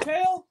 Yes.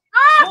 Tail.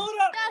 Ah! Pull it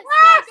up.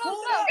 Yes. Go, Pull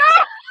go, it go.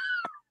 up.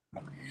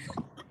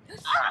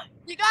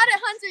 You got it,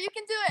 Hunter. You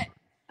can do it.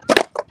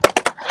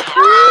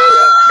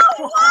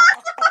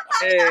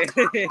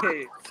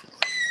 Hey.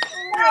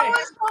 That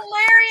was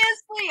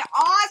hilariously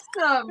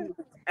awesome.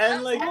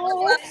 And like,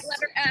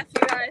 Letter F,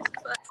 you guys.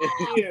 But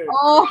dude,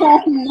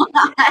 Oh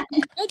my.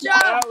 Good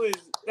job.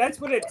 that's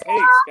what it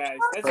takes, guys.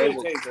 That's what it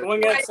takes.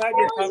 Going outside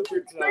your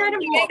comfort zone.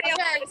 Incredible. you gave me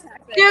a heart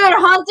attack there. Dude,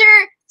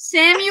 Hunter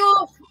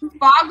Samuel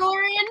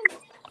Foglerian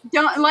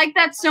don't like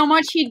that so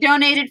much he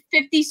donated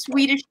 50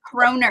 Swedish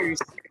kroners.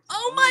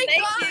 Oh my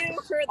Thank god. you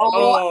for the. Oh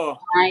Oh,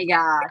 my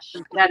gosh.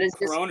 That is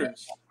just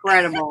kroners.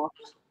 incredible.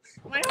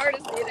 My heart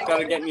is beating.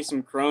 Gotta get me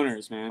some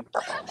kroners, man.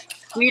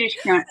 Swedish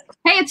kroner.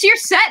 Hey, it's your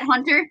set,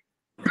 Hunter.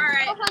 All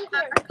right. Oh,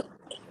 Hunter.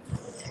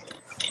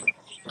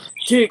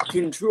 Take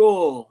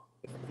control.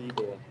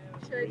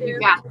 Sure You do.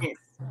 got this.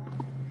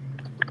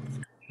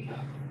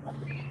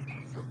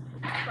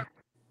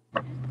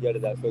 Yo,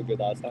 did that feel good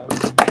last time?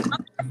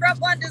 Front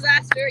one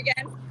disaster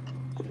again.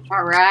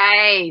 All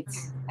right.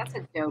 That's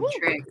a dope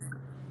trick.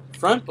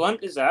 Front blunt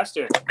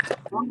disaster.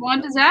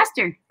 One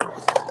disaster.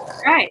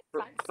 All right.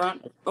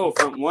 Front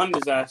one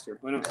disaster.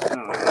 No.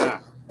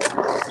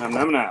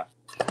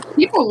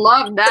 People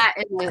love that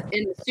in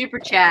the super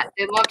chat.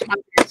 They loved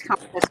Hunter's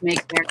contest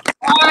make there.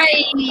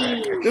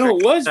 No,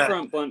 it was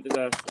front blunt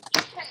disaster.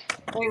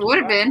 It would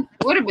have been.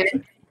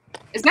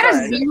 Is that a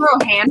Sorry. 0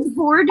 hand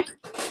board?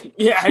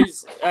 Yeah,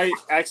 I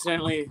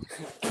accidentally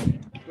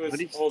was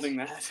holding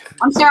that.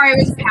 I'm sorry, it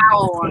was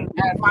Powell one.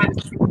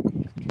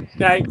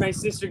 My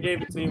sister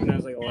gave it to me when I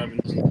was like 11.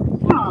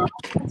 Oh,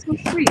 that's so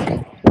sweet. Are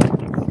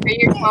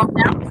you 12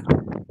 now?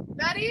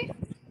 Ready?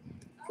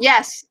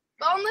 Yes.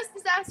 Boneless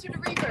disaster to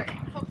revert.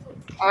 Hopefully.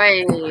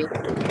 Oi.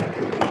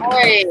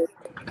 Oi.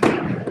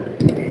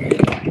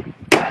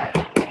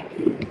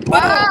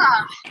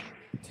 Ah.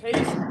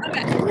 Taste.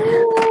 Okay.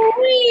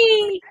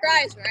 Woo-wee.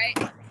 Tries,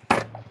 right?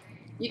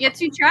 You get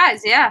 2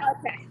 tries, yeah.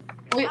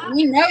 Okay.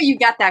 We know you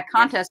got that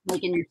contest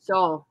make in your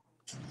soul.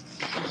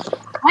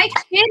 Mike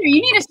Skater,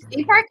 you need a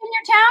skate park in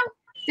your town?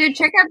 Dude,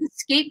 check out the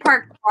skate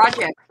park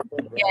project.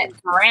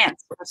 Get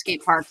grants for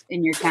skate parks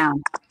in your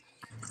town.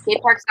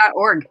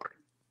 Skateparks.org.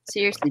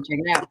 Seriously, check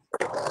it out.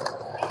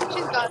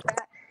 She's got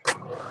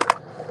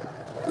that.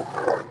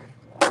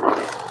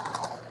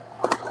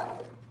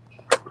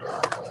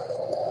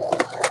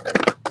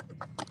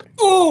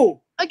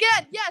 Oh!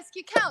 Again, yes,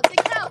 it counts.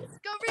 It counts.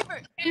 Go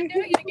revert. I'm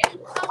doing it again.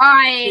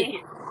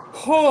 I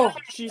Oh,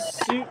 she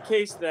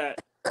suitcased that.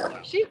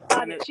 She's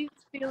got it. She's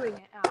feeling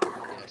it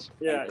out.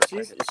 Yeah,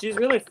 she's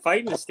really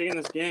fighting to stay in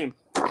this game.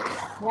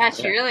 yeah,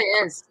 she really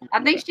is.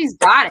 I think she's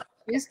got it.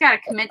 You just gotta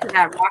commit to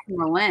that rock and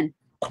roll in.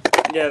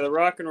 Yeah, the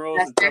rock and roll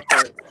is the tough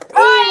part.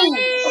 Oh!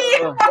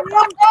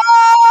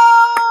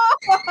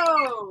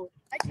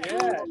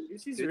 Yeah,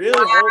 she's really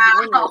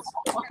holding in this.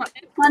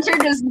 Hunter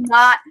does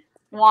not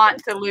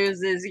want to lose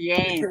this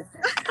game.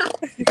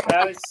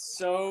 That was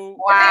so.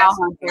 Wow,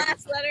 Hunter.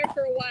 Last letter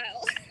for a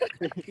while.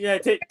 Yeah,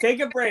 take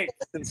a break.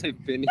 Since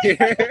I've been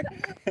here.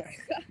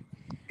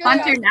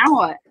 Hunter, now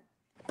what?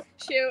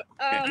 Shoot.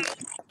 I'm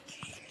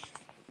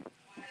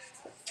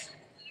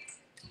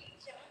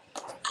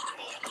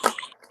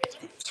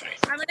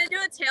gonna do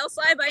a tail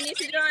slide, but I need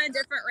to do it on a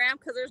different ramp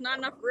because there's not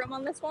enough room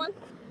on this one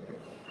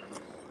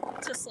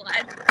to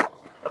slide.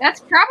 That's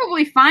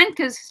probably fine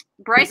because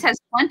Bryce has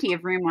plenty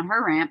of room on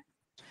her ramp.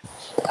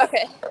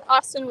 Okay,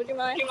 Austin, would you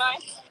mind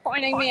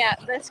pointing me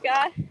at this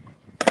guy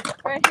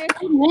right here?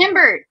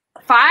 Lambert,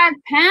 5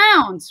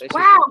 pounds.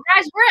 Wow,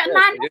 guys, we're at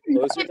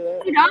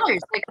 $952.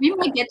 Like, we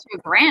might get to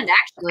 $1,000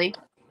 actually.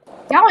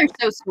 Y'all are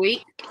so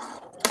sweet.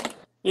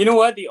 You know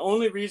what? The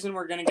only reason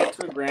we're gonna get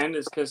to $1,000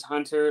 is because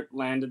Hunter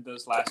landed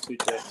those last 2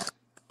 tricks.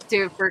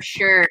 Dude, for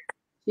sure.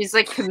 She's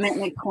like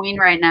commitment queen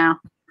right now.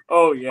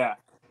 Oh yeah,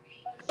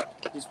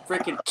 he's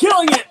freaking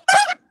killing it.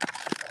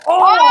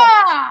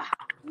 Oh!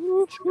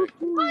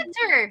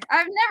 Hunter,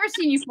 I've never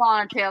seen you fall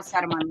on a tail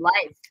side of my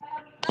life.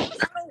 That was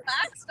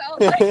relaxed. I was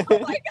like, oh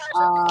my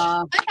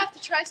gosh. I have to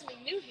try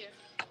something new here.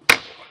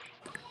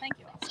 Thank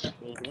you, Austin.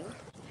 I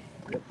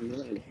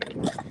You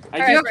just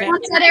have can't.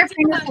 one set air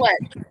finger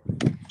flip.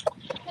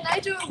 Can I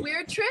do a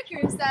weird trick or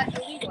is that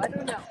illegal? I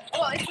don't know.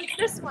 Well, it's like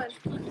this one.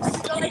 You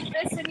go like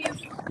this and you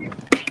need to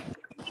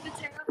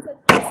turn up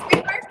the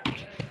sweeper.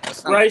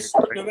 Bryce,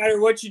 no matter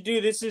what you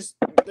do, this is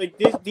like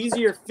these are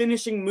your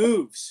finishing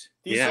moves.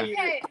 These Yeah. are your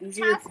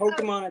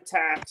Pokemon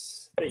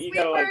attacks that you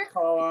gotta Sweeper. like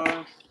call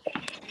on.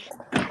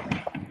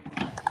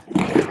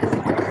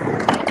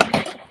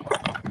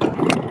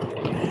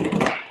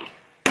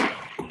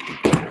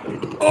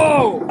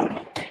 Oh!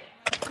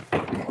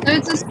 So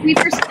it's a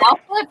sweeper style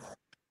flip?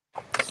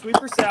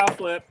 Sweeper sow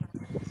flip.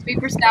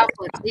 Sweeper style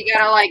flip. So you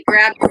gotta like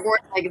grab your board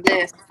like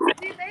this.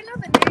 Dude, they know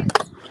the names.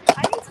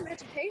 I need some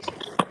education.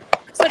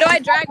 So do I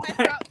drag my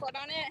front foot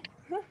on it?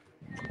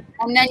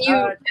 And then you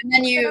Let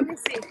me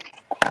see.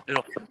 And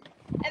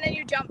then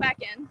you jump back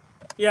in?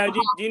 Yeah,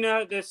 do you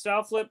know the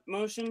sow flip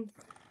motion?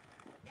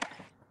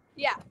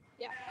 Yeah.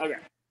 Okay.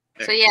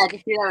 So yeah,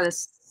 just do that with a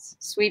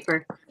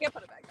sweeper. I'm gonna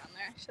put it back down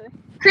there, actually.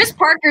 Chris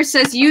Parker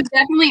says you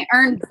definitely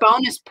earned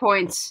bonus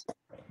points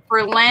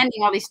for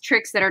landing all these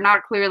tricks that are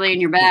not clearly in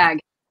your bag.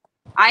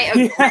 I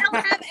agree. I don't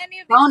have any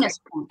of these Bonus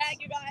tricks points. back,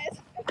 you guys.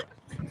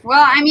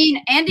 Well, I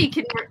mean, Andy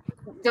can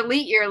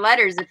delete your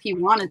letters if he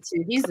wanted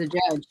to. He's the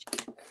judge.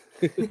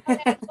 Okay, so I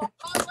go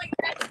like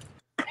this,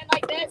 and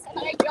like this, and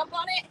then I jump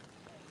on it.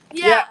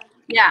 Yeah.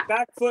 Yeah.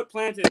 Back foot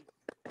planted.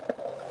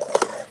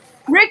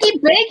 Ricky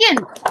Bacon,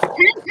 10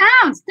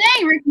 pounds.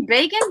 Dang, Ricky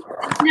Bacon.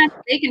 That's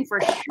bacon for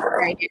sure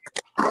right here.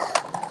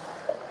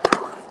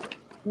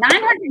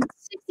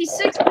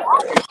 $966.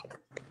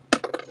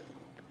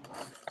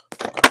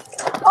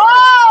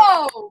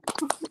 Oh!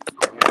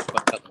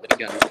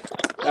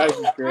 That was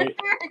just great.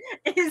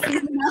 Is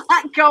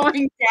not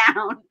going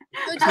down.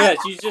 Yeah,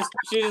 she's just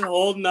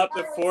holding up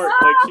the fort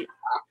like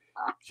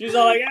she's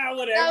all like, ah,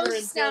 whatever, That was until the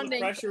astounding.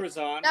 pressure was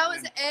on. That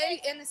was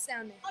A and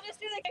astounding. I'll just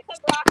do like a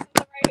couple rocks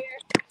right here.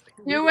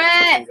 Do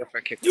it.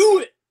 Do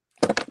it.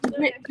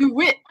 Do it.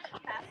 Do it.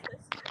 Pass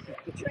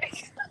this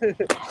trick.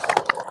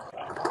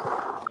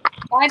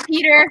 Bye,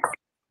 Peter.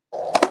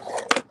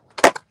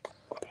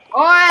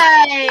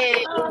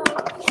 Oi!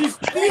 She's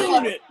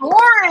feeling it.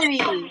 Authority.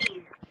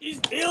 She's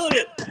feeling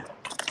it.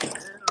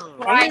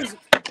 Right.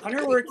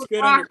 Hunter works good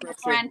under Rock, my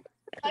pressure. friend.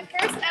 My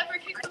first ever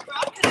kick of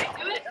rock. Can I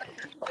do it?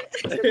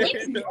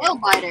 It's a nail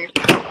biter.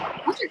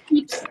 Hunter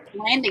keeps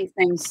landing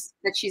things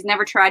that she's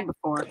never tried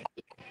before.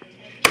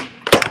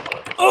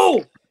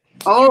 Oh!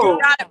 Oh,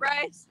 Got it,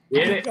 Bryce.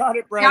 Get it. Got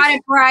it, Bryce. got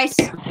it, Bryce.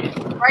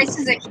 Bryce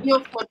is a heel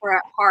flipper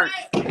at heart.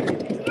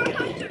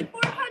 400.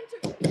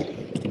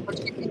 But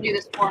she can do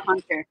this for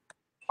Hunter.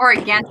 Or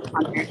against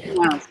Hunter. Who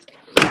knows?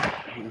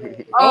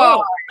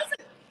 Oh!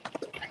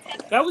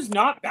 That was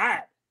not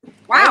bad.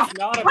 Wow. That was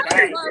not a Hunter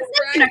bad. is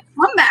making a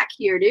comeback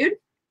here, dude.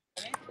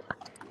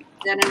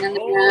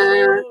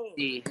 Oh.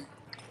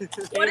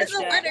 What is the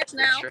letters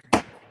now?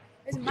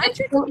 Is my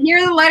trick? So here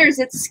are the letters.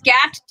 It's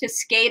scat to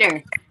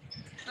skater.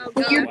 Oh,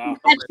 So you're God.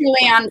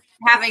 perpetually on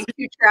having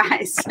 2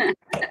 tries.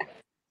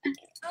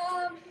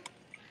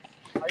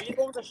 Are you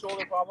going with a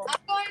shoulder problem? I'm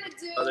going to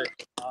do.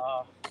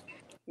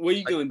 What are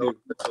you gonna do?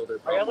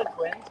 Are you like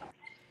twins?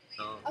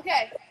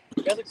 Okay.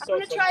 You guys look I'm so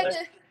gonna try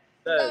similar.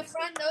 the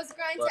front nose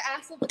grind to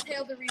axle, the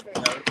tail to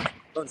reverse.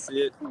 Don't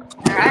see it. All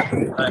right.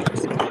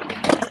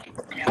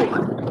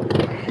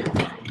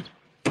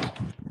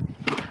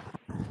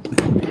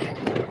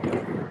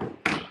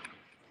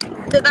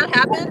 Did that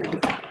happen?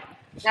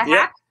 That Yeah.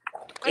 happened.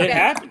 It Okay.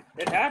 happened.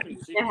 It happened.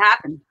 It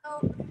happened. Oh,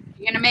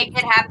 You're gonna make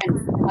it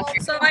happen.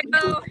 So I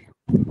go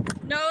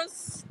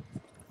nose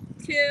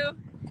to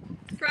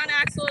front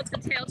axle to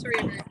tail to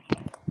reverse.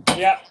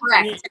 Yeah.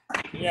 Correct.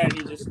 And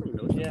you just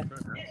yeah.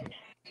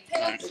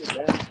 Yeah,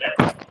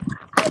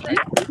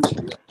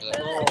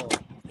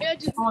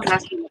 just, I was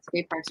asking what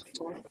skate parks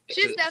before.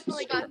 she's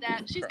definitely got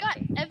that. She's got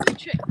every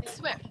trick, I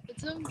swear.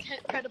 It's so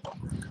incredible.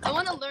 I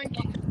want to learn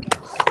kick.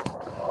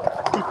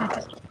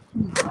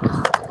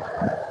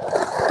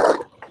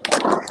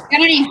 Got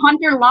any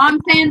Hunter Long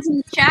fans in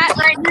the chat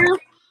right now?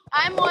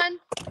 I'm one.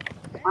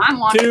 I'm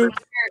one. Two. For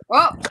sure.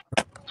 Oh.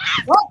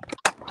 Oh.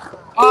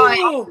 Oh,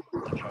 Oh,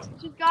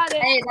 She's got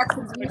it. hey, that's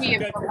the but beauty you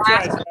of got the two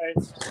last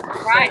tries,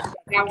 guys. right.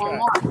 Got one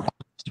more.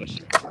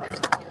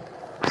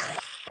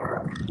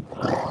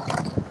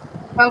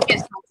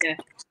 Focus, Hunter.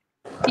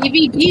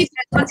 DVD says,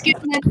 let's get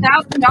to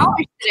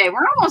 $1,000 today.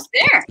 We're almost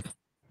there.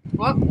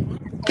 Whoop.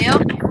 Tail.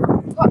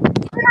 Whoop.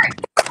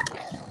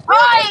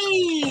 Hi!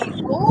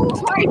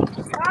 Oh my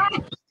gosh,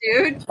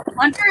 dude.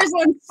 Hunter is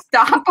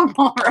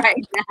unstoppable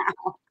right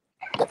now.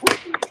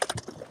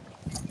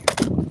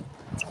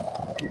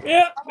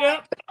 Yep.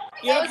 That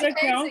was That amazing.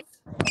 counts.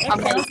 That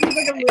counts. There's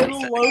like a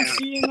little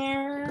low-C in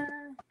there.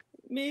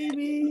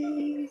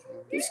 Maybe.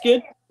 It's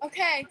good.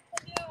 Okay.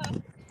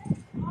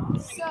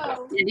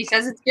 So, And he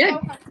says it's good. go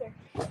Hunter.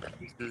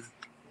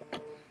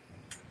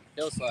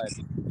 Hillside.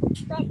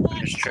 Front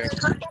one.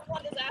 Front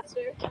one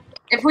disaster.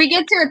 If we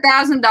get to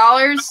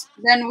 $1,000,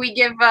 then we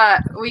give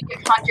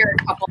Hunter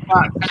a couple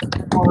bucks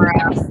for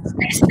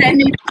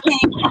extending the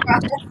game.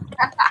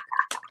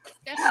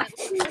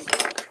 Definitely.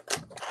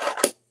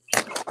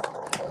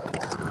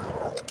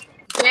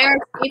 JR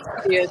Skates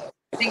Studios.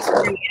 Thanks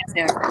for bringing it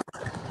there.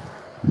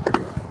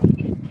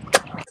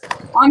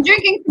 I'm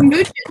drinking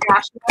kombucha,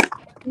 Joshua.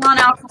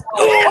 Non-alcoholic.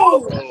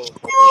 Oh!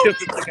 Should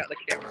have took out the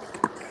camera.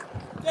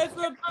 That's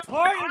what I'm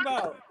talking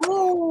about.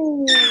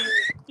 Ooh.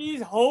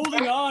 She's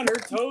holding on. Her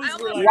toes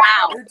were like,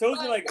 Wow. her toes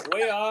were like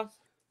way off.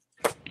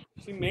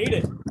 She made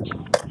it.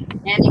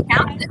 And he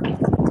counts it.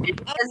 And he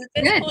says it's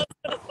This good. close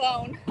to the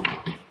phone.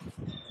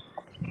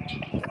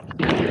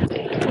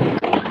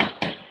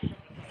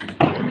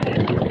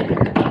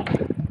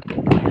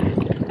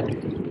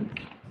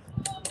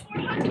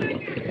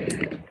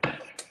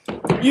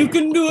 You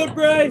can do it,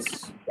 Bryce.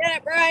 Get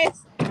it,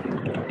 Bryce.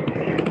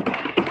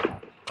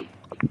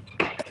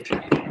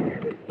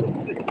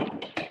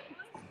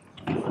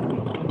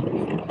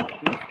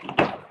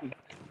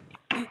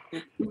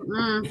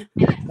 Mm-mm.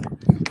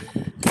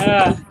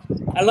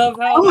 I love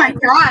how. Oh my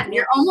God,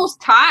 you're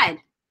almost tied.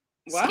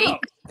 Wow. Skate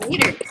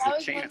Skaters. That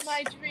was one of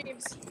my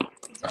dreams.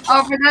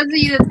 Oh, for those of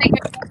you that think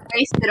I'm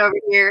wasted over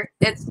here,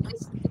 it's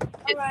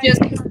Alright.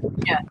 just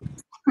kombucha.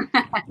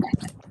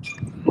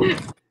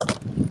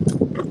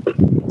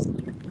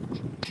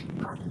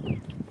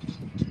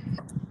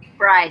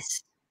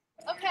 Bryce,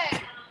 Okay.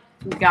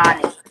 you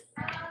got it.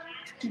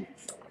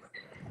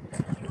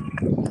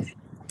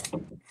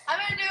 I'm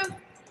gonna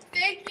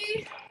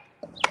do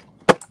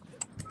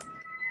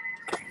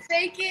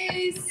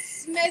Fakey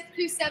Smith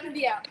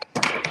 270 out.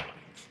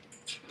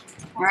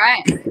 All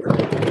right.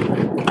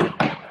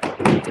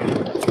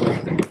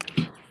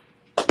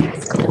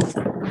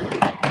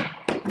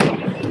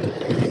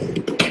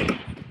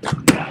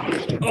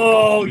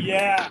 Oh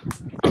yeah.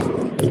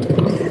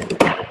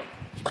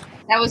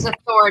 That was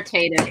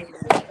authoritative.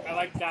 I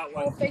like that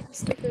Oh, one. Fakey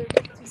Smith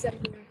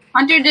 270.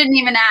 Hunter didn't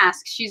even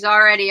ask. She's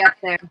already up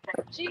there.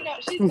 She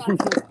knows. She's got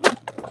it.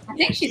 I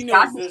think She she's knows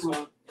got this this one.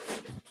 one.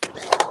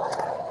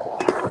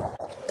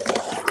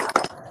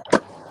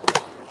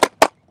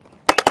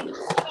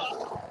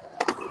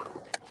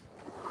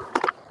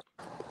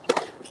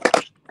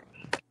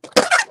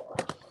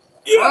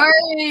 Yeah.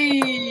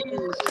 Hey!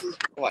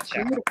 Watch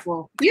out.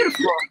 Beautiful.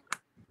 Beautiful.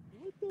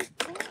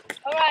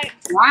 All right.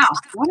 Wow.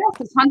 What else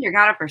has Hunter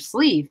got up her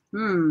sleeve? A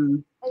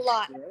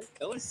lot.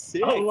 That was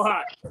sick. A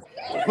lot.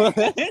 I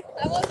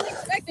wasn't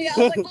expecting it.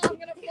 I was like, oh, I'm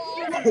gonna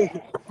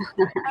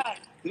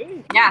fall.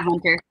 Yeah,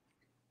 Hunter.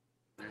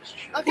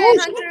 Okay, Ooh,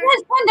 Hunter.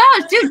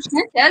 $10. Dude,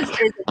 Trent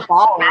is a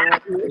baller.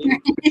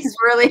 He's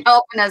really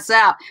helping us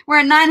out. We're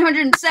at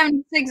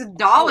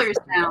 $976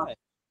 now.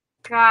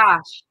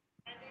 Gosh.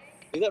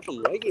 Do that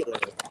from regular.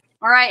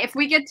 All right, if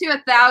we get to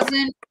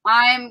 1,000,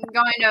 I'm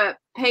going to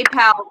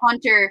PayPal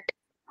Hunter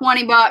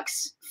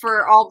 $20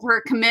 for all of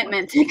her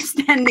commitment to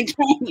extend the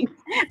game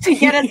to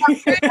get us up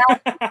to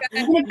 1,000.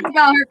 I'm going to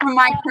PayPal her from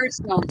my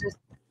personal,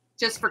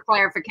 just for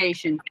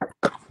clarification.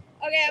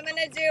 Okay, I'm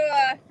gonna do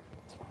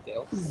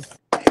Dale.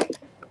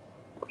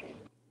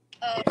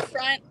 a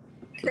front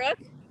crook,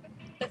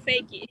 the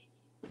fakie.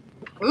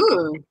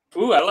 Ooh,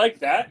 Ooh, I like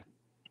that.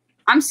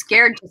 I'm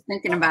scared just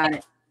thinking about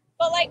it.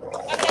 But like, I'm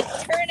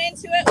gonna turn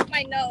into it with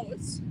my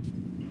nose.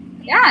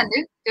 Yeah,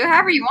 do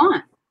however you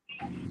want.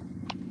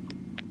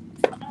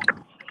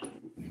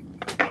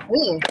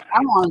 Ooh, I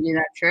don't want to do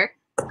that trick.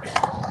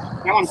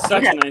 I want to see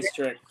Such a that nice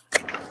trick.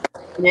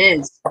 It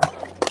is.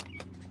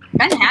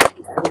 Ben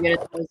Happy's pretty good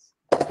at this.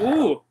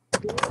 Ooh.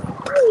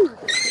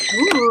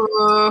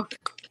 Ooh.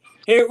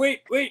 Here,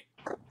 wait,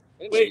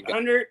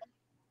 Hunter.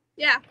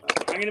 Yeah.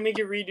 I'm gonna make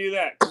you redo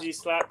that because you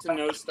slapped to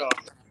no stop.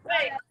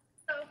 Wait.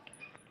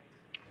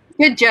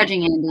 Good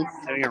judging, Andy.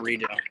 Having a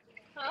redo.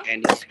 Huh?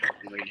 And just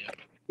redo.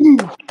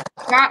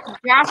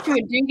 Joshua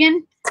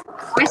Dugan,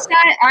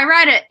 I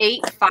ride at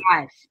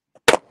 8.5.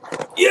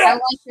 Yeah.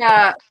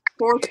 I like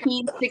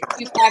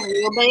 14.625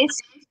 wheelbase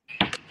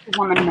because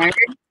I'm a nerd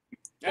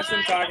That's what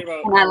I'm talking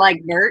about. and I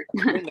like dirt.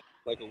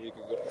 Like a week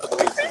ago. A couple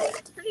weeks ago.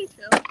 It's pretty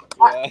chill.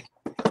 Yeah. You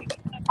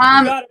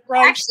got it,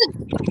 Bryce. Actually,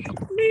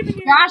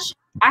 Josh,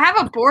 I have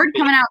a board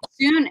coming out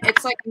soon.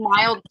 It's like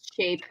mild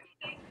shape,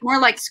 more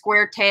like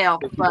square tail,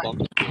 but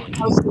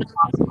mostly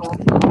possible.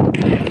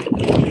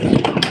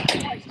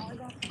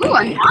 Ooh,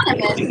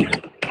 anonymous.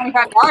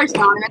 $25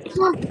 anonymous.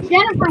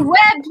 Jennifer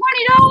Webb,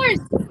 $20.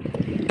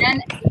 And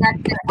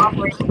that's the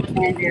operations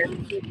manager,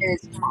 who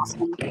is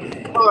awesome.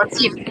 Oh, let's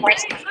see if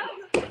Bryce.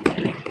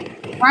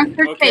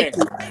 Okay.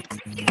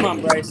 Come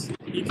on, Bryce.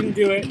 You can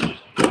do it.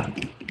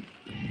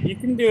 You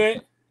can do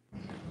it.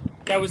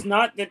 That was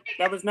not the trick.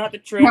 That was not the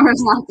trick.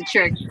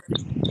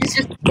 She's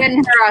just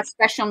getting her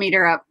special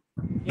meter up.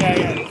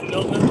 Yeah.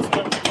 Building up the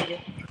special meter.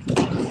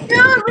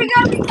 Dude, we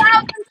got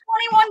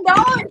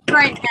 $1,021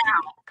 right now.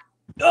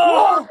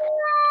 Oh!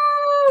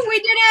 Woo, we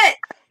did it.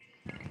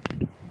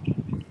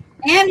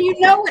 And you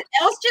know what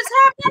else just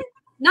happened?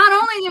 Not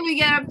only did we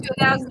get up to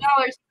 $1,000,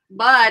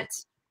 but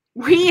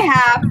we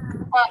have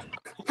a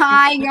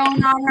tie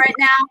going on right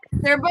now.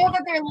 They're both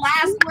at their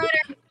last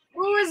letter.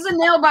 Who is the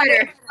nail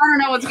biter? I don't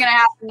know what's gonna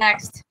happen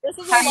next. This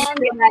is How a do you long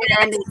feel about it,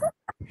 Andy?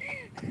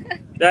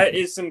 That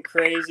is some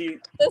crazy.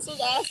 This was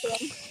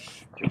awesome.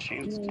 Good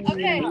chance.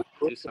 Okay,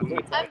 Do something.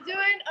 I'm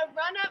doing a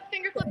run-up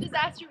finger flip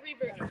disaster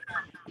revert.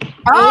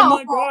 Oh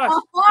my gosh!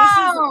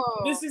 Whoa.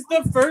 This is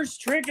the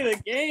first trick of the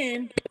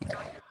game.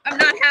 I'm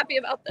not happy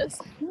about this.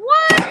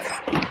 What?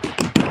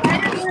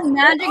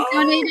 Magic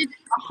donated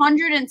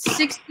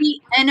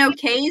 160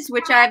 NOKs,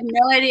 which I have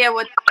no idea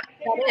what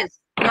that is.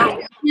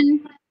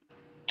 Norwegian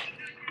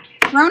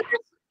kroners?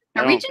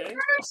 Norwegian Okay.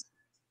 kroners?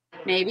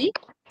 Maybe.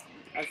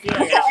 I feel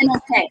like What's an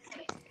NOK?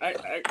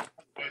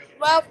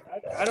 Well,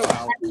 I don't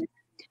know.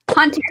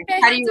 Hunter,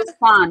 how do you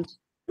respond?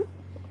 is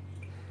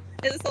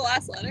this the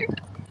last letter?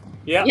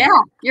 Yeah. Yeah,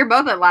 you're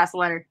both at last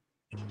letter.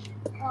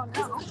 Oh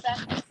no.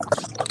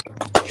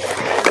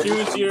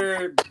 Choose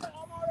your.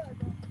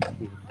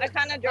 I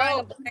kind of drawing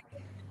a blank.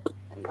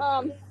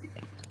 What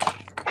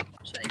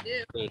should I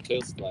do? The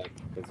tail slide.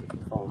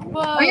 Whoa.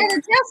 Oh, yeah,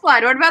 the tail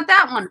slide. What about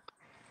that one?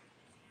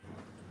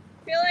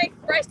 I feel like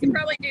Bryce could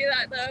probably do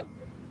that though.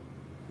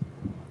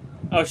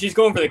 Oh, she's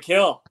going for the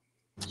kill.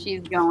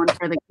 She's going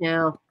for the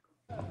kill.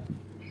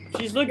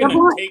 She's looking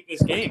to take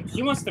this game.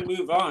 She wants to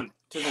move on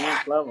to the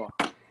next level.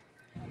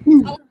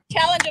 I'll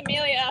challenge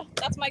Amelia.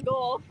 That's my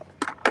goal.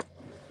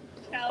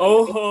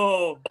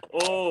 Oh,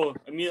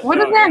 Amelia. What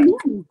does that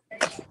mean?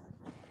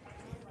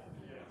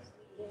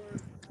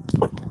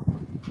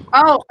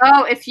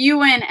 Oh, if you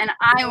win and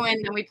I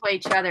win, then we play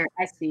each other.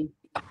 I see.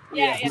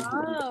 Yeah.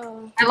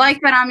 Oh. I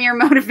like that I'm your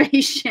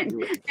motivation.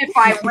 If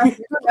I win,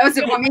 who knows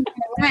if I'm even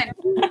gonna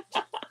win?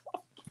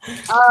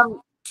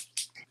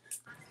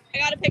 I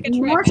gotta pick a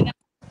trick.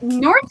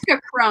 Norska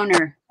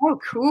Kroner. Oh,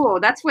 cool.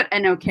 That's what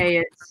NOK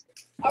is.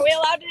 Are we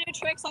allowed to do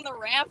tricks on the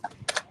ramp?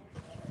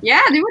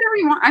 Yeah, do whatever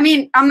you want. I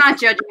mean, I'm not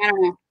judging. I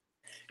don't know.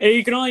 Hey,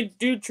 you can only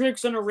do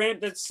tricks on a ramp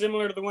that's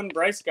similar to the one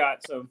Bryce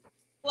got. So,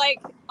 Like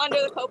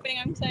under the coping,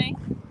 I'm saying.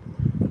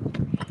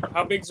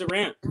 how big's the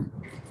ramp?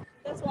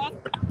 This one.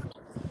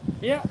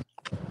 Yeah.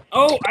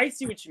 Oh, I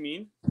see what you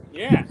mean.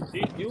 Yeah,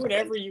 do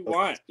whatever you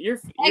want. Your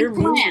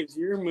move is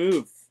your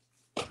move.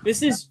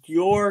 This is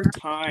your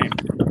time.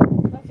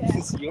 Okay.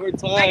 It's your I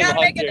time,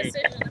 gotta make a Hunter.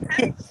 decision. I'm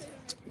having a decision.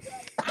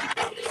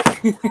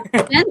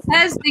 Ben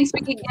says thinks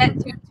we could get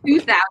to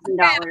 $2,000.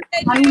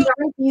 I mean, where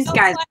are these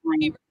guys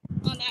playing?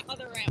 On that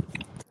other ramp.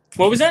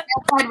 What was that?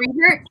 Outside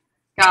revert?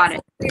 Got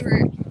it.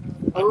 Revert.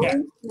 Okay.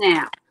 Oh,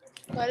 now.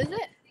 What is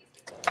it?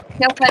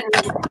 Outside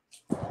revert.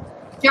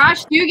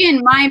 Josh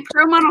Dugan, my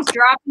pro model's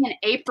dropping in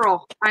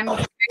April. I'm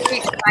very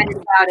excited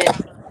about it.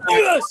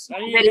 Yes! I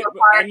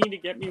need to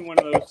get me one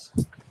of those.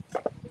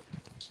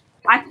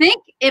 I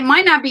think it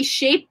might not be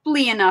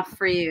shapely enough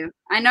for you.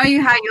 I know how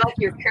you like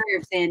your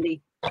curves,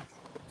 Andy.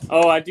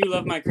 Oh, I do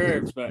love my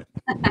curves, but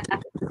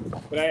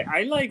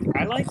I like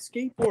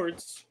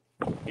skateboards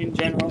in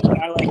general.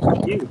 I like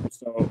you,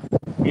 so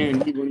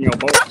and you and your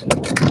both.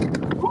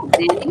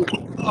 Andy.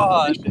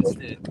 Oh, I missed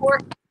it. Or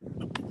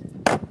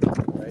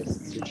Bryce,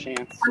 it's your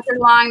chance. Hunter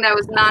Long, that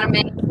was not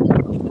amazing.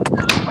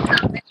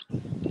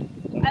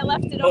 I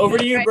left it Over open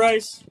to you, right-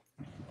 Bryce.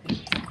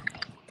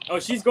 Oh,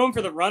 she's going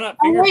for the run-up.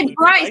 Oh, finger wait, flip.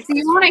 Bryce, do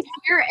you want to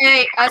hear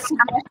a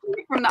suggestion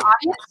from the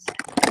audience?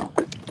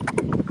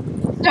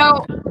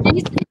 So,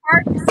 Jason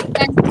Park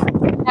said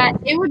that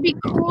it would be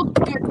cool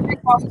to do a trick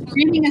while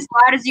screaming as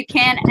loud as you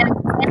can and then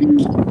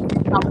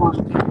someone.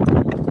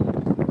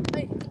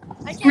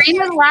 I can't Scream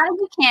hear as loud as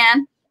you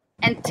can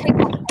and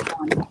tickle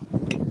someone.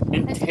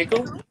 And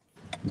tickle?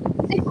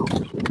 Tickle.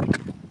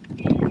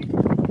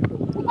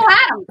 Tickle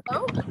Adam.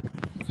 Oh.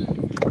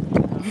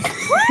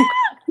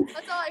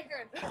 That's all I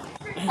heard.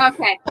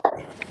 Okay.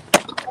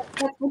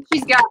 That's what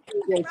she's got for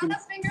you, Jason. Run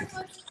up finger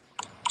flip.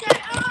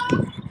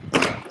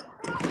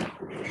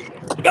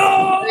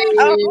 No!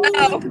 Oh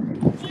no.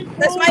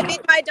 This might be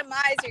my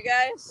demise, you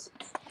guys.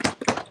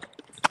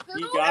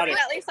 You got it.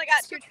 At least I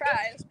got 2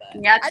 tries. But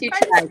You got I 2 tried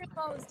to tries. skip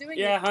while I was doing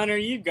Yeah, it. Hunter,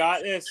 you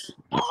got this.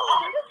 I'm just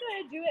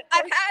gonna do it.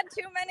 I've had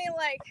too many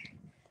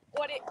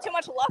too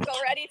much luck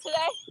already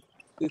today.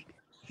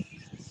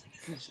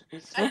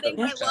 I think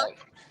my luck.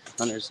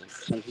 Hunter's a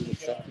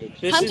savage.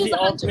 This Hunter's is the a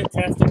hunter. ultimate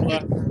test of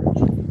luck.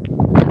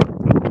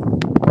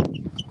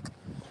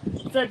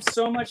 You had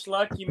so much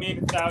luck, you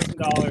made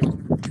 $1,000.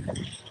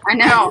 I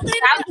know.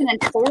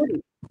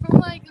 1,040. Oh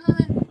my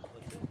god.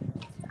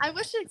 I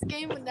wish this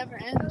game would never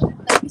end.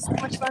 That'd be so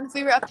much fun if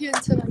we were up here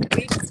until like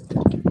weeks.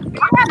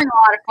 I'm having a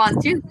lot of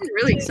fun too. This is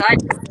really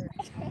exciting.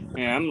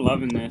 Yeah, I'm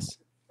loving this.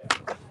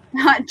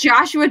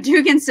 Joshua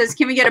Dugan says,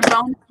 "Can we get a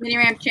bonus mini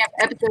ramp champ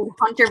episode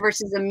Hunter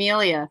versus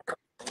Amelia?"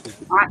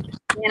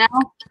 You know,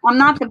 I'm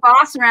not the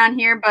boss around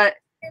here, but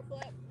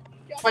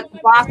the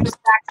boss was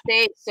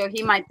backstage, so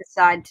he might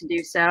decide to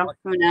do so.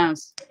 Who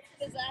knows?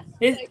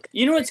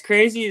 You know what's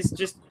crazy is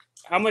just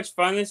how much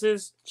fun this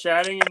is,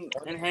 chatting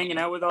and hanging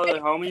out with all the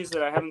homies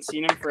that I haven't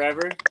seen in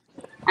forever.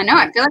 I know.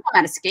 I feel like I'm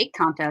at a skate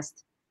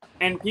contest,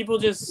 And people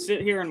just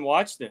sit here and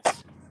watch this.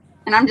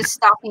 and I'm just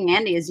stalking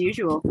Andy as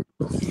usual.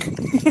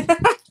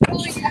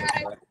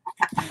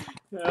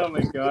 Oh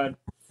my god.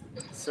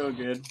 So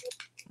good.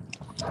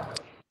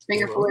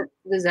 Finger flip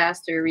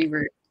disaster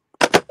revert.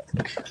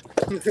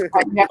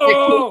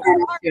 Oh!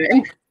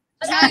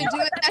 Yeah, do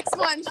it next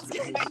one.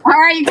 All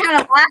right, you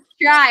got a last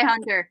try,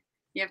 Hunter.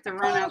 You have to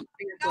run up.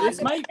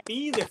 This might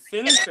be the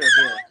finisher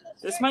here.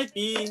 This might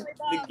be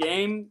the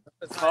game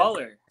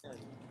caller.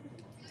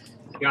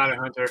 Got it,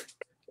 Hunter.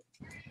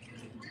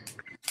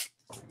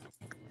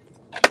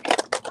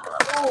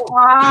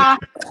 Ah.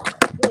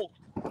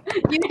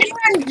 You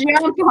didn't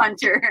jump,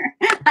 Hunter.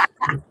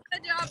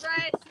 Good job,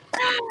 Bryce.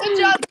 Good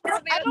job.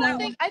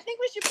 I think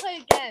we should play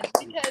again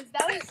because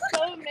that was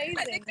so I amazing.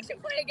 think we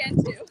should play again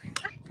too.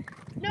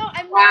 No,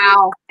 I'm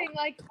Wow. not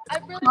like I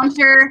really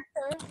Hunter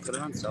Put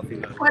it on selfie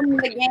mode. putting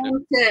the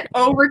game to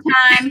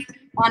overtime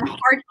on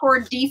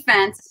hardcore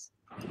defense.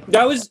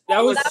 That was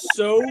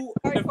so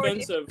hardcore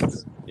offensive.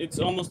 It's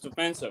almost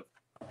offensive.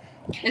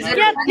 Is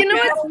Yeah, it? you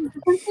know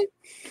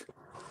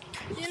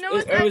You know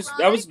what's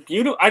That was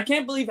beautiful. I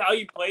can't believe how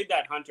you played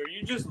that, Hunter.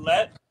 You just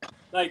let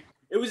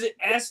it was an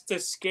S to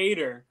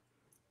skater.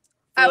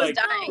 For I was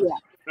dying.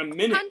 a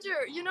minute.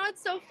 Hunter, you know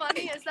what's so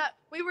funny is that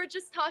we were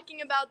just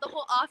talking about the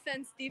whole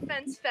offense,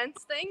 defense,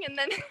 fence thing, and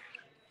then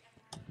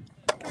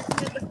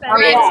Oh,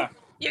 yeah.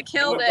 You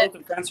killed Built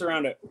it. a fence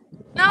around it.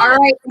 No, All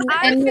right.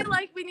 I And feel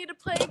like we need to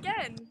play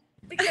again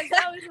because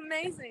that was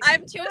amazing.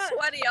 I'm too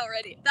sweaty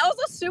already. That was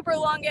a super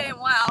long game.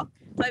 Wow.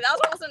 Like that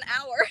was almost an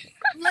hour.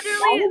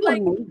 Literally,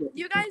 like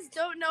you guys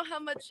don't know how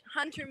much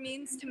Hunter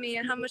means to me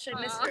and how much I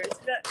miss her.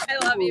 I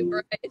love you,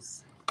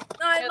 Bryce.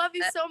 No, I love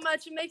you so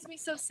much. It makes me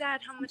so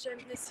sad how much I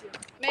miss you.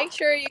 Make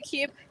sure you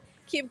keep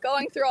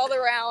going through all the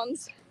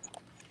rounds.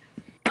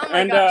 Oh my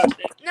And gosh.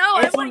 No, I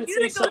I just want wanna you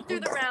say to go through something.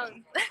 the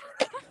round.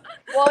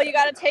 Well, you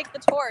got to take the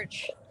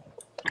torch.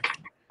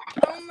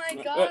 Oh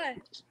my god.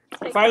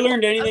 if I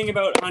learned anything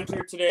about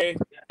Hunter today,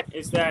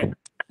 is that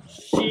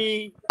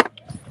she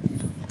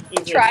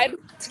is Tried.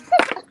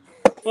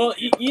 Well,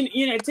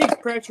 you know, it takes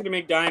pressure to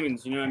make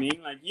diamonds. You know what I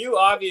mean? Like you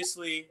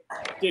obviously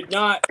did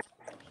not,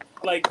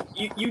 like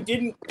you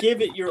didn't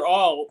give it your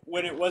all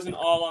when it wasn't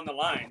all on the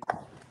line,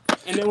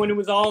 and then when it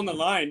was all on the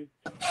line,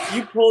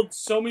 you pulled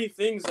so many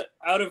things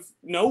out of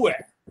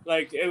nowhere.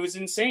 Like it was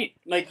insane.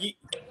 Like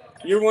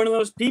you're one of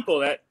those people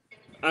that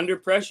under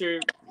pressure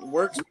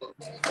works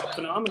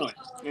phenomenally,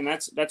 and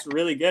that's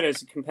really good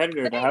as a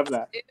competitor to have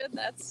that. Dude,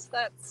 that's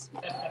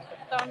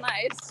so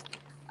nice.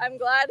 I'm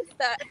glad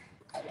that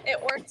it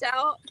worked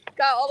out.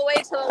 Got all the way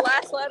to the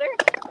last letter.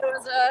 It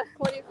was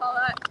what do you call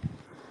that?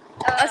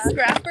 A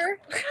scrapper?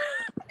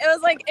 It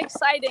was like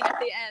exciting at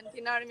the end.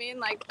 You know what I mean?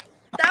 Like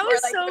That was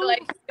we're, so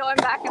like going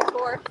back and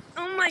forth.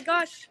 Oh my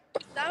gosh.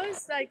 That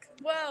was like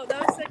whoa, that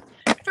was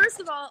like first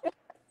of all,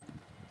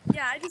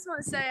 yeah, I just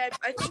want to say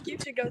I think you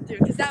should go through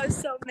because that was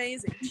so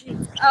amazing.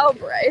 Jeez. Oh,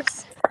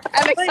 Bryce.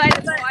 I'm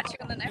excited but- to watch you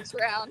in the next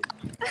round.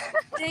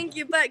 Thank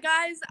you. But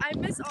guys, I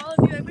miss all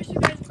of you. I wish you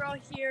guys were all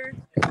here.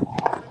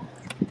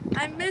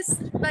 I miss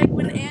like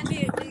when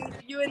Andy and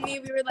you and me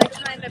we were like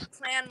trying to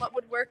plan what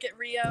would work at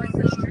Rio.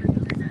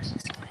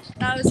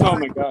 That was Oh fun.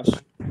 my gosh,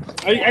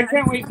 I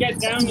can't wait to get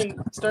down and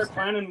start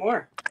planning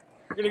more.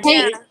 We're gonna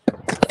Hey. get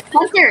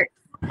Hunter,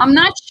 I'm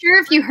not sure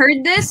if you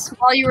heard this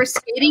while you were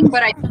skating,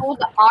 but I told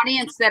the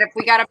audience that if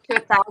we got up to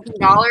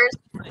 $1,000,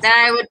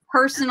 that I would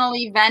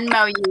personally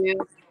Venmo you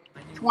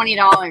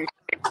 $20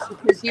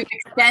 because you've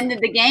extended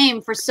the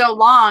game for so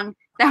long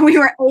that we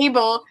were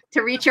able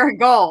to reach our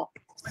goal.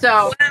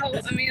 So, Wow,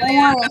 Amelia.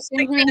 yeah, I'm as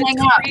soon as we gonna hang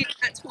up. donate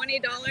that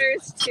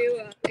 $20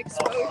 to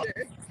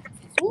exposure.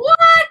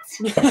 What?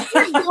 You're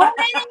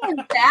donating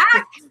it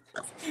back?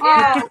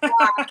 Oh,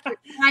 gosh, your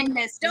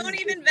kindness. Don't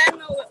even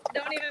Venmo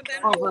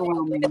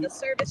Overwhelming. the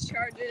service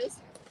charges.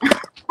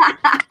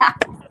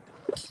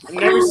 I've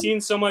never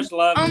seen so much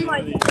love. Oh in my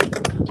one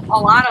of these. A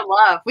lot of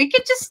love. We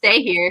could just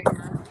stay here.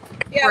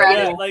 Yeah, Right.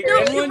 Yeah, like No,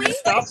 everyone can just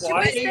stop we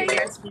watching stay and here?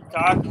 let's keep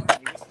talking.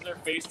 Like, this is our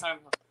FaceTime.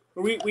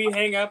 We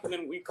hang up and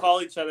then we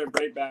call each other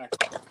right back.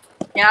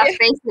 Yeah, that's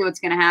basically what's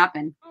gonna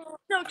happen.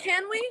 No,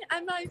 can we?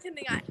 I'm not even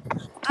kidding.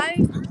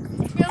 I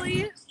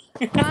really,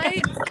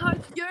 my heart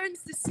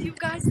yearns to see you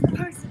guys in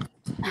person.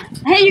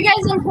 Hey, you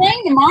guys are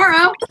playing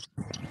tomorrow.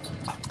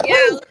 Yeah,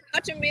 let's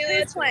watch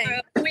Amelia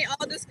tomorrow. Can we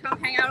all just come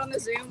hang out on the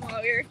Zoom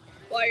while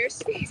you're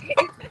skating?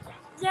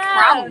 Yeah.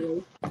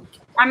 Probably.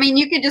 I mean,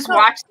 you could just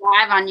watch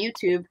live on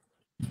YouTube.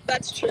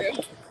 That's true.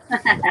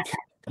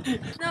 No,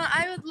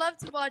 I would love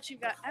to watch you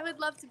guys. I would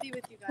love to be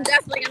with you I'm guys.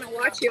 definitely gonna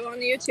watch you on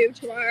YouTube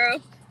tomorrow.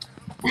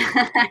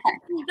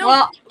 No,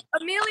 Well,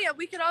 Amelia,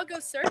 we could all go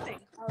surfing,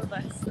 all of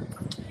us.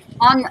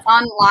 on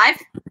live,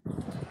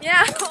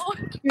 Yeah.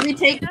 should we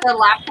take the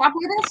laptop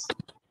with us?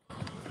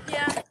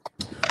 Yeah.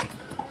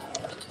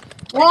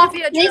 Well,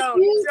 Be a thank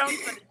drone. you. Drone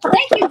footage.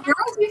 Thank you,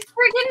 girls. You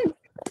freaking.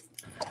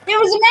 It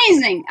was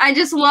amazing. I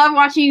just love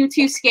watching you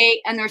two skate,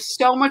 and there's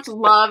so much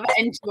love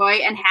and joy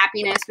and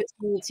happiness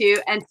between you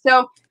two. And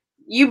so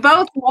you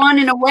both won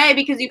in a way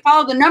because you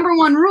followed the number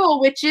one rule,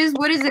 which is,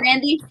 what is it,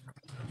 Andy?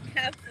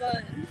 Have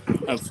fun.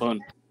 Have fun.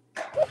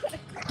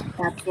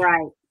 That's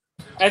right.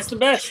 That's the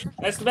best.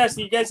 That's the best.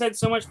 You guys had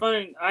so much fun,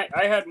 and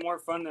I had more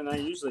fun than I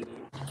usually do.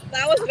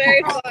 That was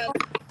very fun.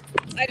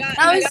 I That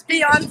got was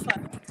beyond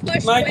fun.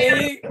 pushed My way out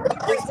day, of the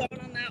comfort zone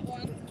on that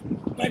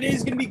one. my day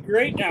is gonna be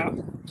great now,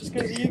 just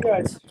because of you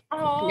guys.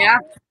 Oh, Yeah.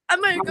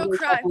 I'm gonna go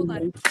cry. Hold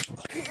on.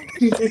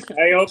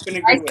 I hope in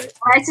a good way.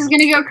 Bryce is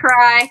gonna go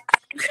cry.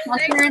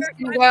 Hunter is Thanks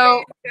for gonna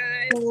go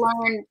guys.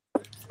 learn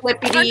I'm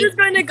flippity. just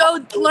going to go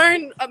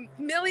learn a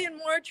million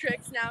more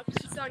tricks now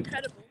because she's so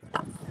incredible.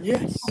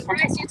 Yes.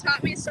 Bryce, you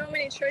taught me so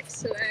many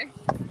tricks today.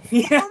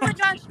 Yeah. Oh my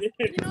gosh. You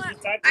You know what?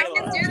 I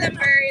can do them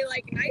very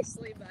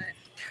nicely,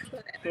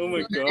 but Oh my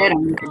Did god.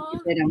 'em.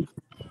 Did 'em.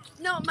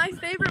 No, my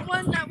favorite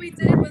one that we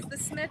did was the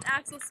Smith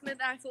axle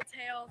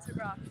tail to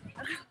rock.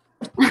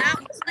 that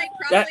was like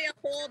probably a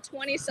whole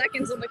 20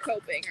 seconds of the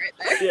coping right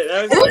there. Yeah,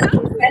 that It was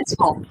was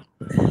successful.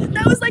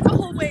 That was like a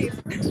whole wave.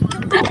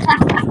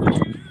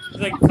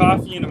 like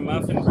coffee and a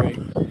muffin break.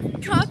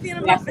 Coffee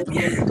and a Yeah. muffin.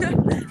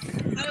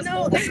 That was No.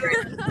 whole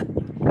different.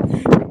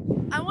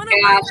 I want to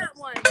Yeah. learn that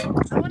one.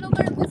 I want to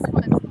learn this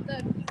one.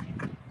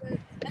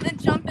 And then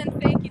jump in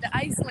fakie to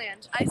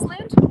Iceland.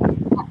 Iceland?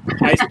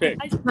 Ice pick.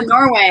 For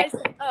Norway.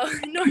 Oh,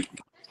 no.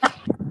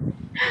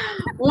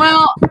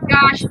 Well,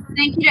 gosh,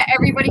 thank you to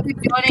everybody who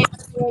donated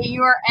today.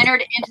 You are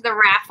entered into the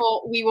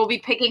raffle. We will be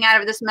picking out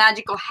of this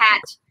magical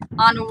hat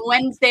on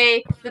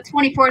Wednesday, the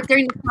 24th,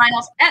 during the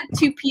finals at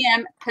 2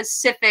 p.m.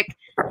 Pacific.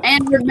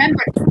 And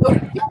remember,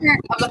 the winner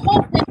of the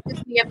whole thing is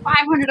going to get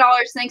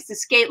 $500 thanks to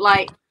Skate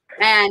Light.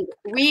 And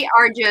we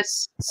are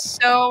just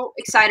so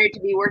excited to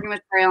be working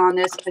with Braille on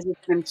this because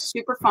it's been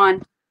super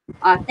fun.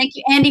 Thank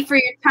you, Andy, for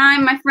your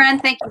time, my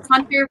friend. Thank you,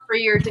 Hunter, for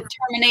your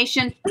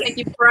determination. Thank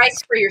you, Bryce,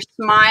 for your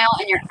smile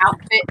and your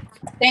outfit.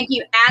 Thank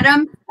you,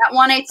 Adam at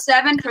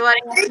 187 for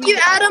letting us. Thank you,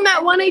 Adam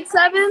at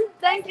 187.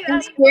 Thank you,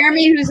 And Adam.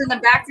 Jeremy, who's in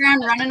the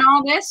background running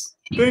all this.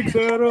 Thanks,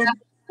 Adam.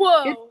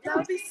 Whoa, that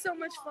would be so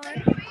much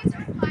fun.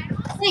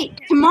 Hey,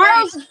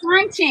 tomorrow's a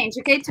time change,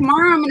 okay?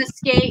 Tomorrow I'm going to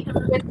skate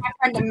with my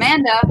friend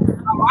Amanda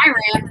on my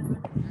ramp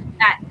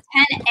at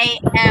 10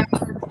 a.m.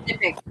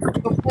 Pacific.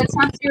 So it's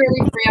not too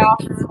early for y'all,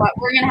 but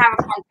we're going to have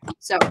a fun time.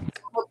 So I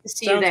hope to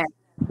see you there.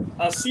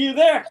 I'll see you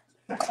there.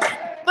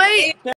 Wait.